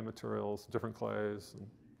and clay materials, different clays. And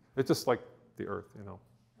it's just like the earth, you know.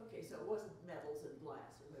 Okay, so it wasn't metals and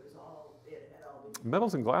glass, it was all, it had all the,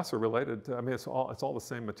 Metals and glass are related. I mean, it's all the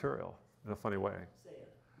same material in a funny way. say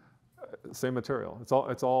it. Same material. It's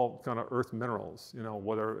all kind of earth minerals. You know,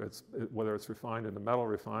 whether it's refined into metal,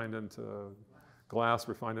 refined into glass,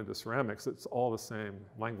 refined into ceramics. It's all the same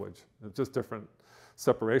language. It's just different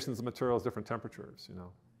separations of materials, different temperatures. You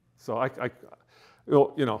know, so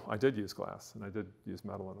I did use glass and I did use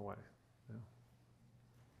metal in a way. Yeah.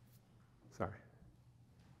 Sorry.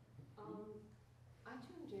 I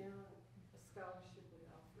turned down a scholarship with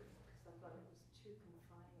Alfred because I thought it was too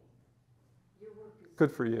confining. Your work is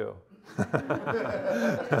Good for you.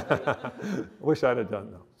 Wish I'd have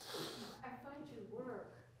done though. I find your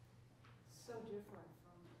work so different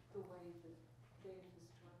from the way that they have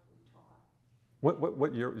historically taught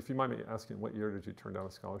What year, if you mind me asking, what year did you turn down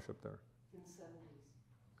a scholarship there? in the 70s.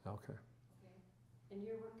 Okay. Okay? And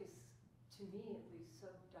your work is, to me at least, so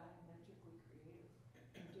diametrically creative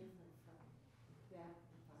and different from that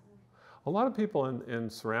environment. A lot of people in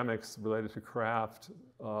ceramics related to craft,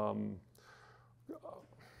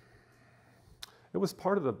 it was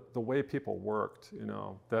part of the way people worked, you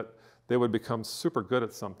know, that they would become super good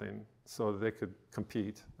at something so that they could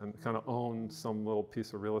compete and kind of own some little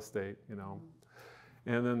piece of real estate, you know.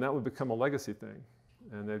 And then that would become a legacy thing.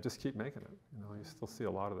 And they just keep making it, you know, you still see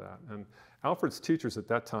a lot of that. And Alfred's teachers at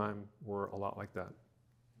that time were a lot like that.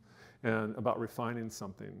 And about refining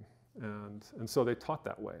something. And so they taught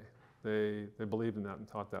that way. They believed in that and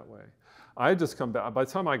taught that way. I had just come back, by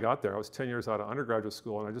the time I got there, I was 10 years out of undergraduate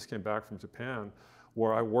school, and I just came back from Japan,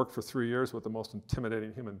 where I worked for 3 years with the most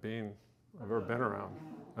intimidating human being I've ever been around.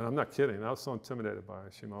 And I'm not kidding, I was so intimidated by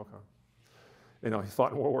Shimoka. You know, he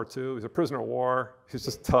fought in World War II, he was a prisoner of war, he's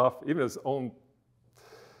just tough. Even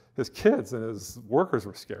his kids and his workers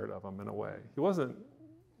were scared of him in a way. He was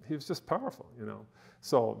just powerful, you know.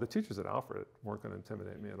 So the teachers at Alfred weren't going to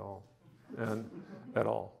intimidate me at all, and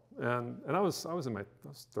I was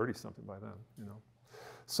 30 something by then, you know.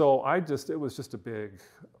 So it was just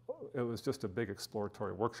a big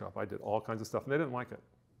exploratory workshop. I did all kinds of stuff, and they didn't like it,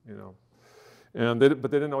 you know. But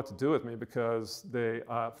they didn't know what to do with me because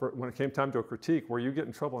when it came time to a critique, where you get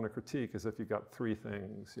in trouble in a critique is if you got 3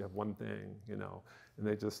 things, you have 1 thing, you know, and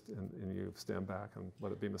and you stand back and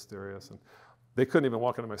let it be mysterious. And they couldn't even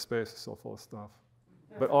walk into my space, it's so full of stuff.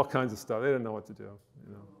 But all kinds of stuff, they didn't know what to do,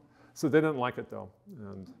 you know. So they didn't like it though,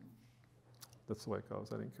 and that's the way it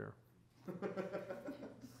goes. I didn't care.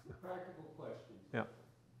 Practical question. Yeah.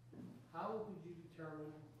 How long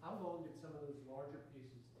did some of those larger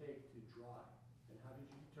pieces take to dry? And how did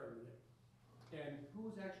you determine it? And who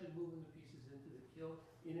was actually moving the pieces into the kiln,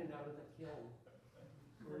 in and out of the kiln?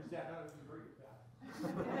 Or is that how you bring it back?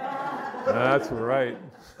 That's right.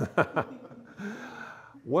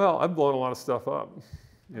 Well, I've blown a lot of stuff up,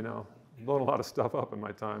 you know. Blown a lot of stuff up in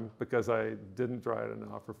my time because I didn't dry it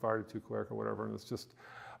enough or fired it too quick or whatever, and it's just,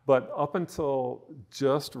 but up until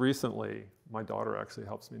just recently, my daughter actually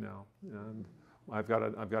helps me now, and I've got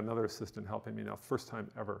another assistant helping me now, first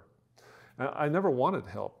time ever. And I never wanted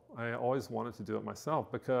help. I always wanted to do it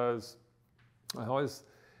myself because I always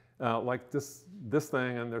like this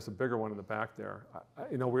thing, and there's a bigger one in the back there.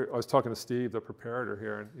 I was talking to Steve, the preparator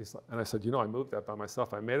here, and I said, you know, I moved that by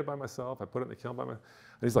myself. I made it by myself. I put it in the kiln by myself.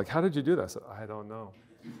 And he's like, how did you do that? I said, I don't know.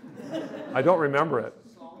 I don't remember it.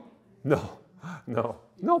 No,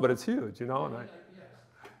 but it's huge, you know.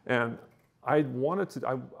 And I wanted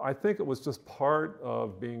to. I think it was just part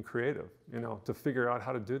of being creative, you know, to figure out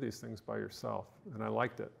how to do these things by yourself, and I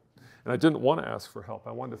liked it. And I didn't want to ask for help.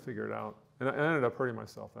 I wanted to figure it out. And I ended up hurting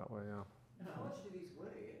myself that way, yeah. And how much do these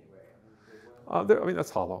weigh anyway? I mean, that's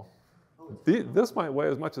hollow. This might weigh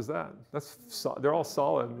as much as that. They're all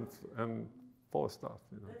solid and full of stuff.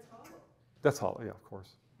 You know. That's hollow. That's hollow, yeah, of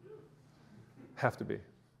course. Have to be.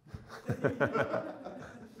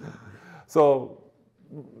 So,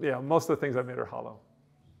 yeah, most of the things I made are hollow.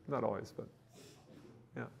 Not always, but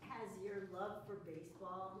yeah. Has your love for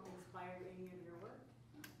baseball inspired any of your work?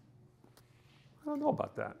 I don't know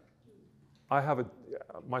about that.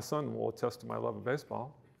 My son will attest to my love of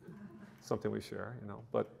baseball, something we share, you know.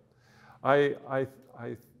 But I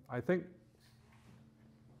think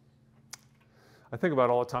about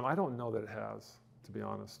it all the time. I don't know that it has, to be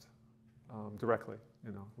honest, directly,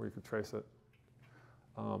 you know, where you could trace it.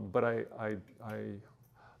 But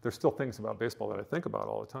there's still things about baseball that I think about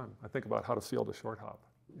all the time. I think about how to field a short hop,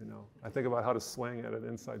 you know. I think about how to swing at an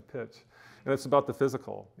inside pitch. And it's about the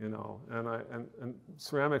physical, you know. And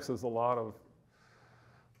ceramics is a lot of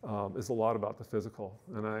is a lot about the physical,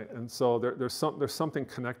 and so there's something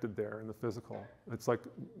connected there in the physical. It's like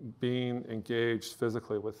being engaged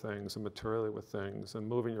physically with things and materially with things and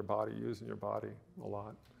moving your body, using your body a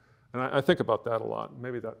lot. And I think about that a lot.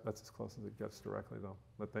 Maybe that's as close as it gets directly, though.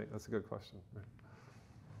 But that's a good question. Right.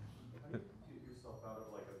 How do you get yourself out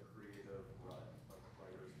of like a creative rut, like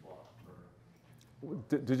writer's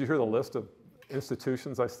block? Did you hear the list of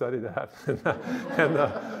institutions I studied at? and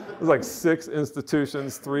it was like 6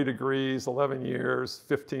 institutions, 3 degrees, 11 years,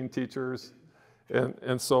 15 teachers.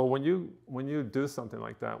 And so when you do something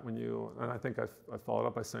like that, and I think I followed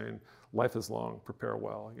up by saying, life is long, prepare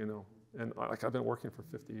well, you know. And like I've been working for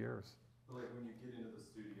 50 years. But like when you get into the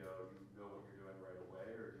studio, you know what you're doing right away,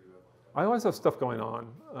 or do you have like? I always have stuff going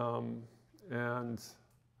on, and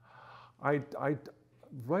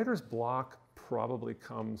writer's block probably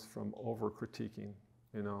comes from over critiquing,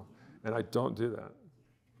 you know. And I don't do that.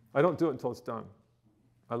 I don't do it until it's done.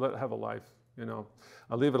 I let it have a life, you know.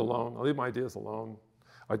 I leave it alone. I leave my ideas alone.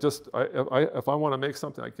 If I want to make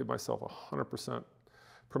something, I give myself 100%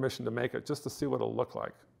 permission to make it just to see what it'll look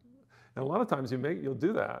like. And a lot of times you'll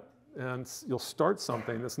do that, and you'll start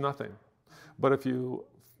something that's nothing. But if you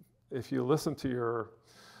listen to your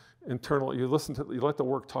internal, you let the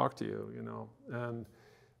work talk to you, you know, and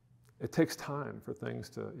it takes time for things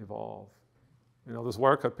to evolve. You know, those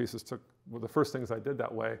wire cut pieces the first things I did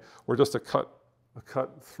that way were just a cut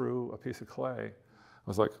through a piece of clay. I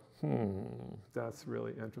was like, that's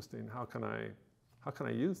really interesting. How can I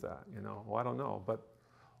use that? You know, well, I don't know, but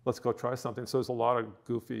let's go try something. So there's a lot of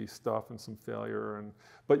goofy stuff and some failure,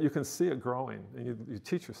 but you can see it growing, and you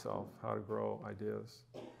teach yourself how to grow ideas.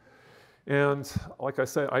 And like I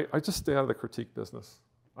say, I just stay out of the critique business.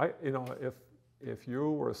 You know, if you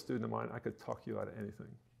were a student of mine, I could talk you out of anything.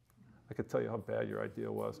 I could tell you how bad your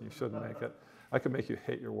idea was and you shouldn't make it. I could make you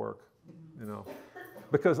hate your work, you know,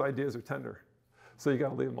 because ideas are tender. So you got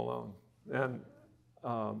to leave them alone.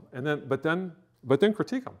 But then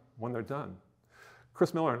critique them when they're done.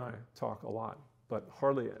 Chris Miller and I talk a lot, but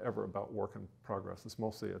hardly ever about work in progress. It's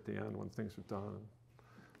mostly at the end when things are done.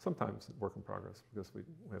 Sometimes work in progress because we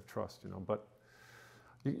have trust, you know. But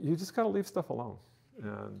you just got to leave stuff alone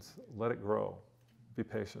and let it grow. Be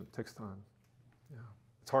patient. It takes time. Yeah,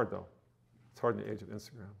 it's hard though. It's hard in the age of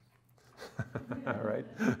Instagram. All right.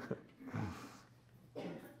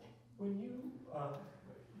 When you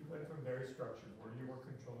went from very structured, where you were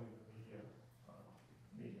controlling the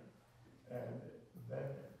media, and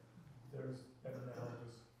then there's an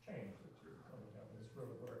analogous change that you're coming down this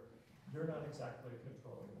road where you're not exactly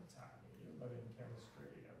controlling what's happening. You're letting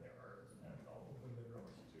chemistry and the art and all of the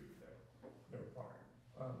minerals do their part.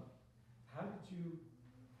 How did you?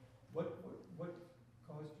 What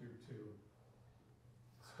caused you to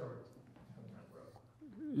start down that road?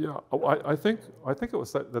 Yeah, I think it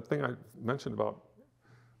was that thing I mentioned about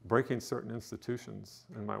breaking certain institutions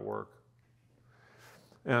in my work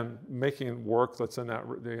and making work that's in that,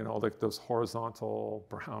 you know, like those horizontal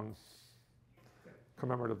brown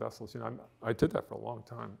commemorative vessels. You know, I did that for a long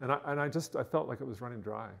time, and I felt like it was running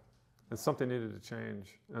dry, and something needed to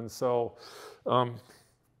change. And so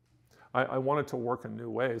I wanted to work in new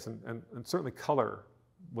ways, and certainly color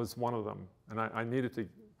was one of them. And I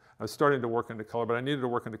was starting to work into color, but I needed to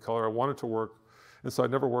work into color. I wanted to work, and so I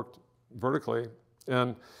never worked vertically.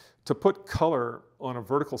 And to put color on a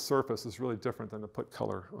vertical surface is really different than to put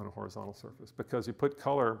color on a horizontal surface, because you put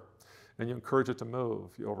color and you encourage it to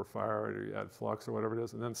move. You overfire it or you add flux or whatever it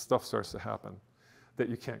is, and then stuff starts to happen that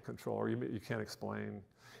you can't control or you can't explain.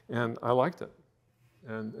 And I liked it.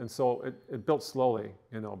 And so it built slowly,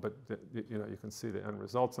 you know, but you know, you can see the end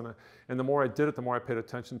results. And the more I did it, the more I paid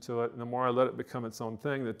attention to it, and the more I let it become its own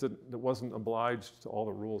thing that wasn't obliged to all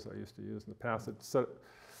the rules I used to use in the past.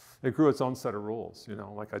 It grew its own set of rules, you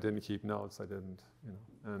know, like I didn't keep notes, I didn't, you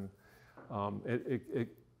know, and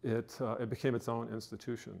it became its own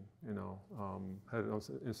institution, you know, had its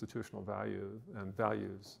own institutional value and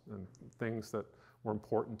values and things that were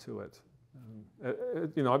important to it.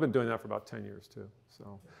 And you know, I've been doing that for about 10 years too.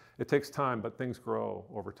 So it takes time, but things grow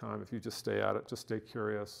over time if you just stay at it, just stay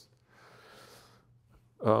curious.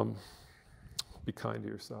 Be kind to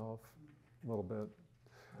yourself a little bit.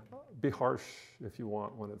 Be harsh if you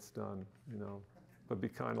want when it's done, you know, but be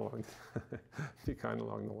kind along, be kind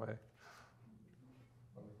along the way.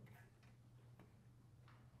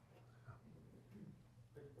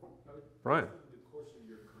 Brian. In the course of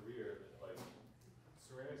your career, like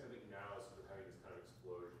ceramics, I think now is sort of having this kind of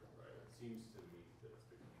explosion, right? It seems to me that it's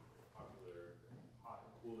becoming popular, hot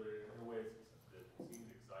and cooler. In a way, it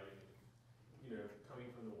seems exciting. You know,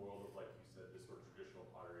 coming from the world of, like you said, this sort of traditional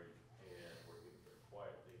pottery and working with very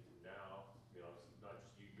quiet things. And now, you know, obviously not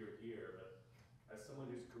just you,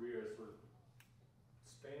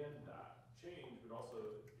 expand that change, but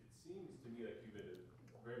also it seems to me like you've been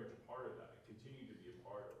very much a part of that, and continue to be a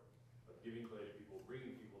part of giving clay to people,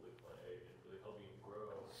 bringing people to clay, and really helping it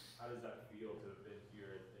grow. How does that feel to have been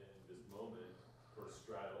here in this moment, or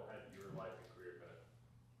straddle, had your life and career kind of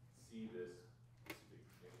see this big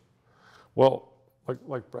change? Well,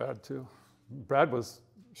 like Brad too. Brad was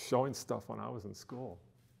showing stuff when I was in school.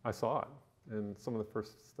 I saw it, and some of the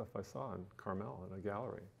first stuff I saw in Carmel in a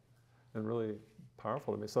gallery, and really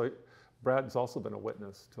powerful to me. So Brad's also been a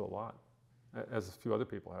witness to a lot, as a few other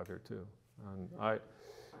people have here too. And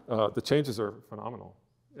the changes are phenomenal.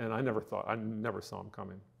 And I never saw them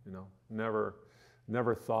coming. You know, never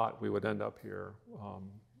thought we would end up here.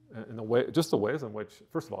 In the ways in which,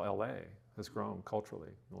 first of all, LA has grown culturally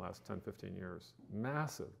in the last 10, 15 years.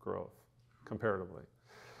 Massive growth, comparatively.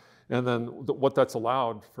 And then what that's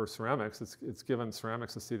allowed for ceramics, it's given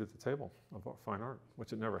ceramics a seat at the table of fine art,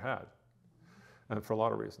 which it never had. And for a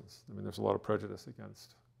lot of reasons. I mean, there's a lot of prejudice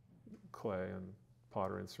against clay and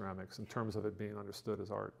pottery and ceramics in terms of it being understood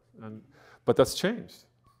as art. But that's changed,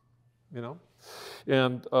 you know?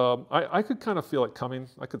 And I could kind of feel it coming.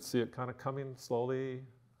 I could see it kind of coming slowly.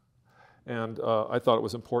 And I thought it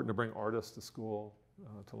was important to bring artists to school,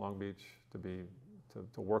 to Long Beach,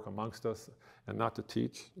 to work amongst us, and not to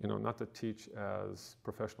teach, you know, not to teach as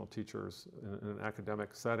professional teachers in an academic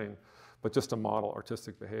setting, but just to model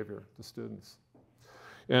artistic behavior to students.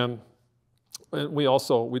 And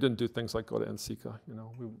we didn't do things like go to NCCA, you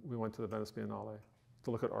know. We went to the Venice Biennale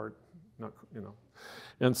to look at art, not, you know.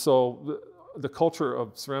 And so the culture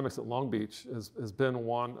of ceramics at Long Beach has been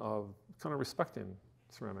one of kind of respecting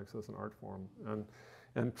ceramics as an art form,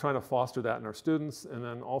 and trying to foster that in our students. And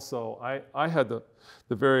then also, I had the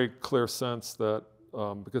very clear sense that,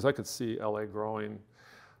 because I could see LA growing,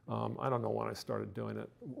 I don't know when I started doing it,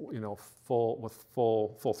 you know, full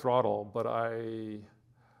throttle, but I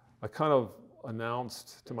kind of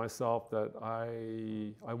announced to myself that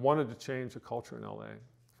I wanted to change the culture in LA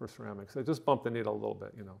for ceramics. I just bumped the needle a little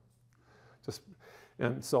bit, you know.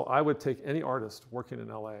 And so I would take any artist working in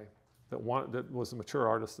LA that was a mature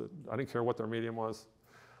artist, that I didn't care what their medium was,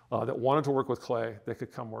 that wanted to work with clay, they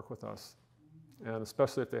could come work with us. And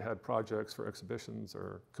especially if they had projects for exhibitions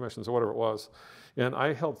or commissions or whatever it was. And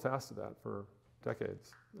I held fast to that for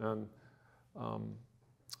decades.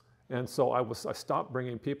 And so I stopped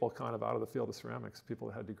bringing people kind of out of the field of ceramics, people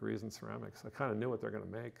that had degrees in ceramics. I kind of knew what they're going to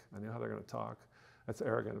make. I knew how they're going to talk. That's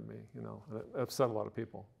arrogant of me, you know, and it upset a lot of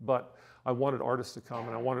people. But I wanted artists to come,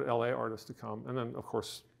 and I wanted LA artists to come, and then, of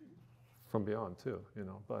course, from beyond too, you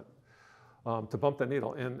know. But to bump the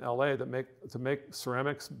needle in LA, to make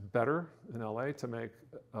ceramics better in LA, to make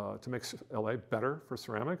LA better for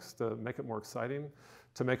ceramics, to make it more exciting,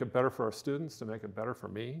 to make it better for our students, to make it better for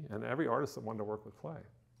me, and every artist that wanted to work with clay.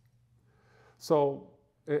 So,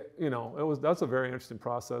 you know, that's a very interesting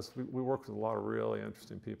process. We worked with a lot of really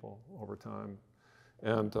interesting people over time.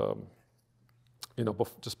 And, you know,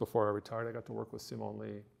 just before I retired, I got to work with Simone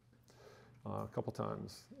Lee a couple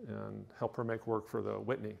times and help her make work for the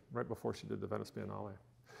Whitney right before she did the Venice Biennale.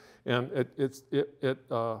 And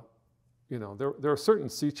you know, there are certain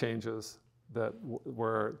sea changes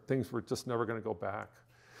where things were just never going to go back.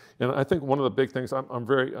 And I think one of the big things, I'm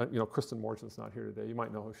very, you know, Kristen Morgen's not here today. You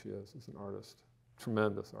might know who she is. She's an artist,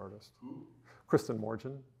 tremendous artist. Who? Kristen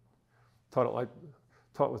Morgen,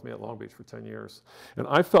 taught with me at Long Beach for 10 years. And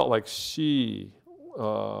I felt like she,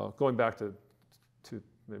 going back to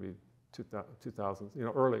maybe 2000s, you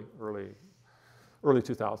know, early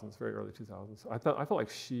 2000s, very early 2000s. I felt like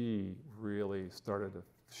she really started to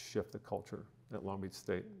shift the culture at Long Beach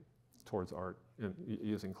State towards art and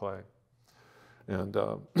using clay. And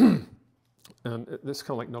it's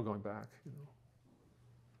kind of like no going back, you know.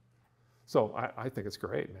 So I think it's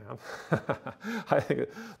great, man. I think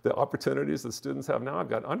the opportunities that students have now, I've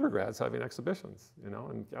got undergrads having exhibitions, you know,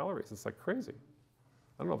 in galleries. It's like crazy.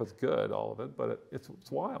 I don't know if it's good, all of it, but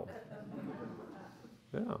it's wild.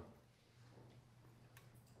 Yeah.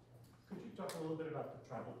 Could you talk a little bit about the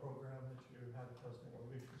travel program that you had at Long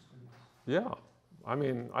Beach for students? Yeah. I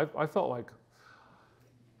mean, I felt like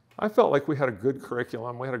we had a good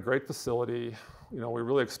curriculum. We had a great facility. You know, we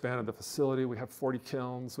really expanded the facility. We had 40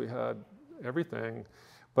 kilns. We had everything.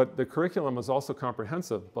 But the curriculum was also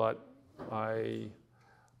comprehensive. But I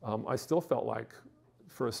still felt like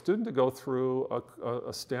for a student to go through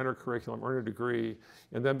a standard curriculum, earn a degree,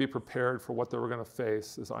 and then be prepared for what they were going to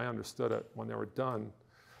face, as I understood it when they were done,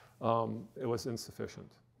 it was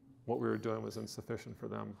insufficient. What we were doing was insufficient for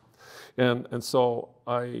them. And so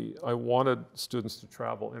I wanted students to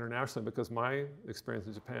travel internationally because my experience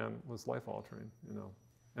in Japan was life-altering, you know.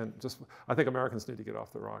 And just, I think Americans need to get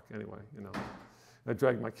off the rock anyway, you know. I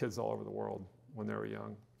dragged my kids all over the world when they were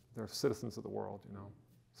young. They're citizens of the world, you know.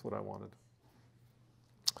 That's what I wanted.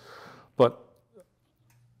 But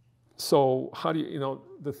so how do you, you know,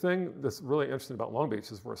 the thing that's really interesting about Long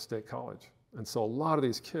Beach is we're a state college. And so a lot of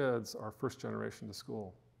these kids are first generation to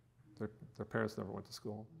school. Their parents never went to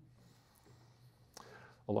school.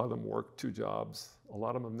 A lot of them work 2 jobs. A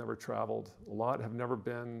lot of them have never traveled. A lot have never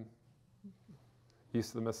been east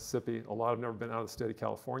of the Mississippi. A lot have never been out of the state of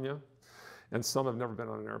California. And some have never been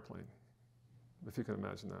on an airplane, if you can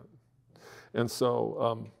imagine that. And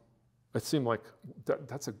so it seemed like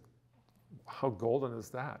how golden is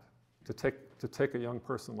that? To take a young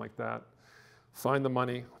person like that, find the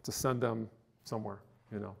money to send them somewhere,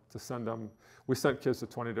 you know, to send them. We sent kids to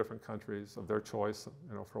 20 different countries of their choice,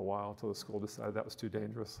 you know, for a while until the school decided that was too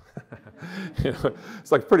dangerous. You know,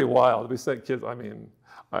 it's like pretty wild. We sent kids, I mean,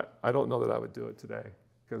 I don't know that I would do it today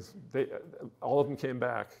because all of them came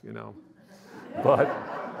back, you know. But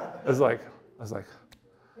I was like,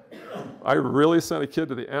 I really sent a kid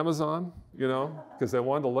to the Amazon, you know, because they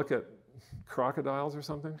wanted to look at crocodiles or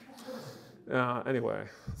something. Anyway,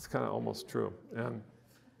 it's kind of almost true. And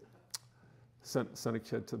sent a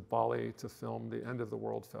kid to Bali to film the End of the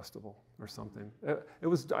World Festival or something.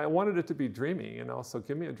 I wanted it to be dreamy, you know, so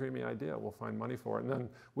give me a dreamy idea, we'll find money for it. And then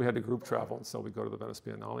we had to group travel, and so we go to the Venice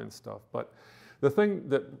Biennale and stuff. But the thing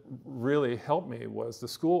that really helped me was the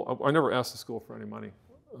school. I never asked the school for any money.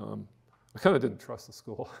 I kind of didn't trust the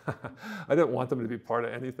school. I didn't want them to be part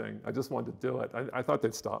of anything. I just wanted to do it. I thought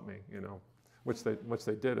they'd stop me, you know, which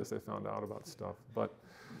they did as they found out about stuff. But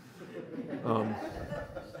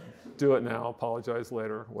do it now, apologize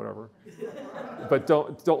later, whatever. But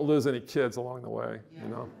don't lose any kids along the way, you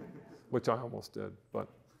know, which I almost did. But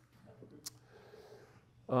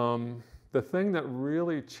the thing that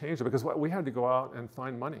really changed it, because we had to go out and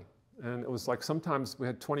find money. And it was like sometimes we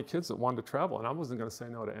had 20 kids that wanted to travel, and I wasn't going to say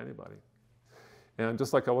no to anybody. And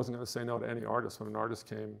just like I wasn't going to say no to any artist when an artist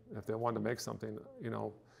came, if they wanted to make something, you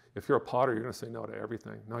know, if you're a potter, you're going to say no to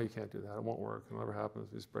everything. No, you can't do that. It won't work. It'll never happen.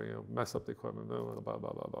 You just bring, you know, mess up the equipment, blah, blah, blah,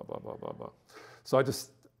 blah, blah, blah, blah, blah, blah. So I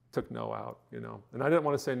just took no out, you know. And I didn't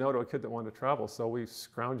want to say no to a kid that wanted to travel, so we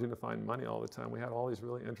scrounging to find money all the time. We had all these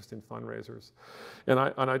really interesting fundraisers. And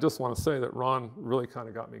I just want to say that Ron really kind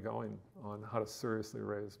of got me going on how to seriously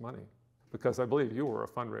raise money, because I believe you were a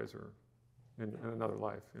fundraiser in another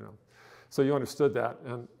life, you know. So you understood that,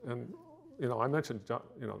 and you know, I mentioned,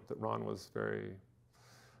 you know, that Ron was very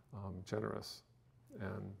generous,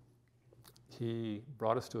 and he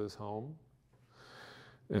brought us to his home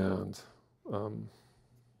and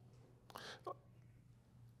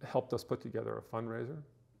helped us put together a fundraiser,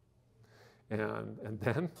 and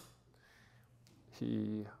then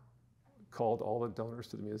he called all the donors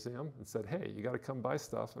to the museum and said, hey, you got to come buy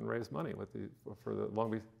stuff and raise money for the Long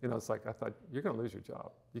Beach. You know, it's like, I thought, you're going to lose your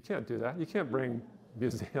job. You can't do that. You can't bring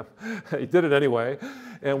museum. He did it anyway.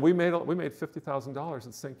 And we made $50,000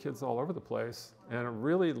 and sent kids all over the place. And it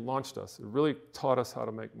really launched us. It really taught us how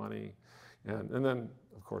to make money. And then,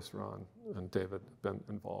 of course, Ron and David have been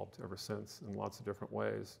involved ever since in lots of different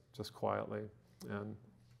ways, just quietly. And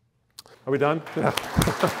are we done? Yeah.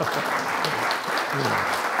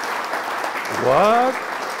 What?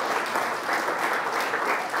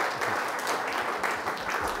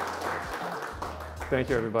 Thank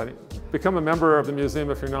you, everybody. Become a member of the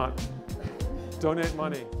museum if you're not. Donate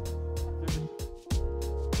money.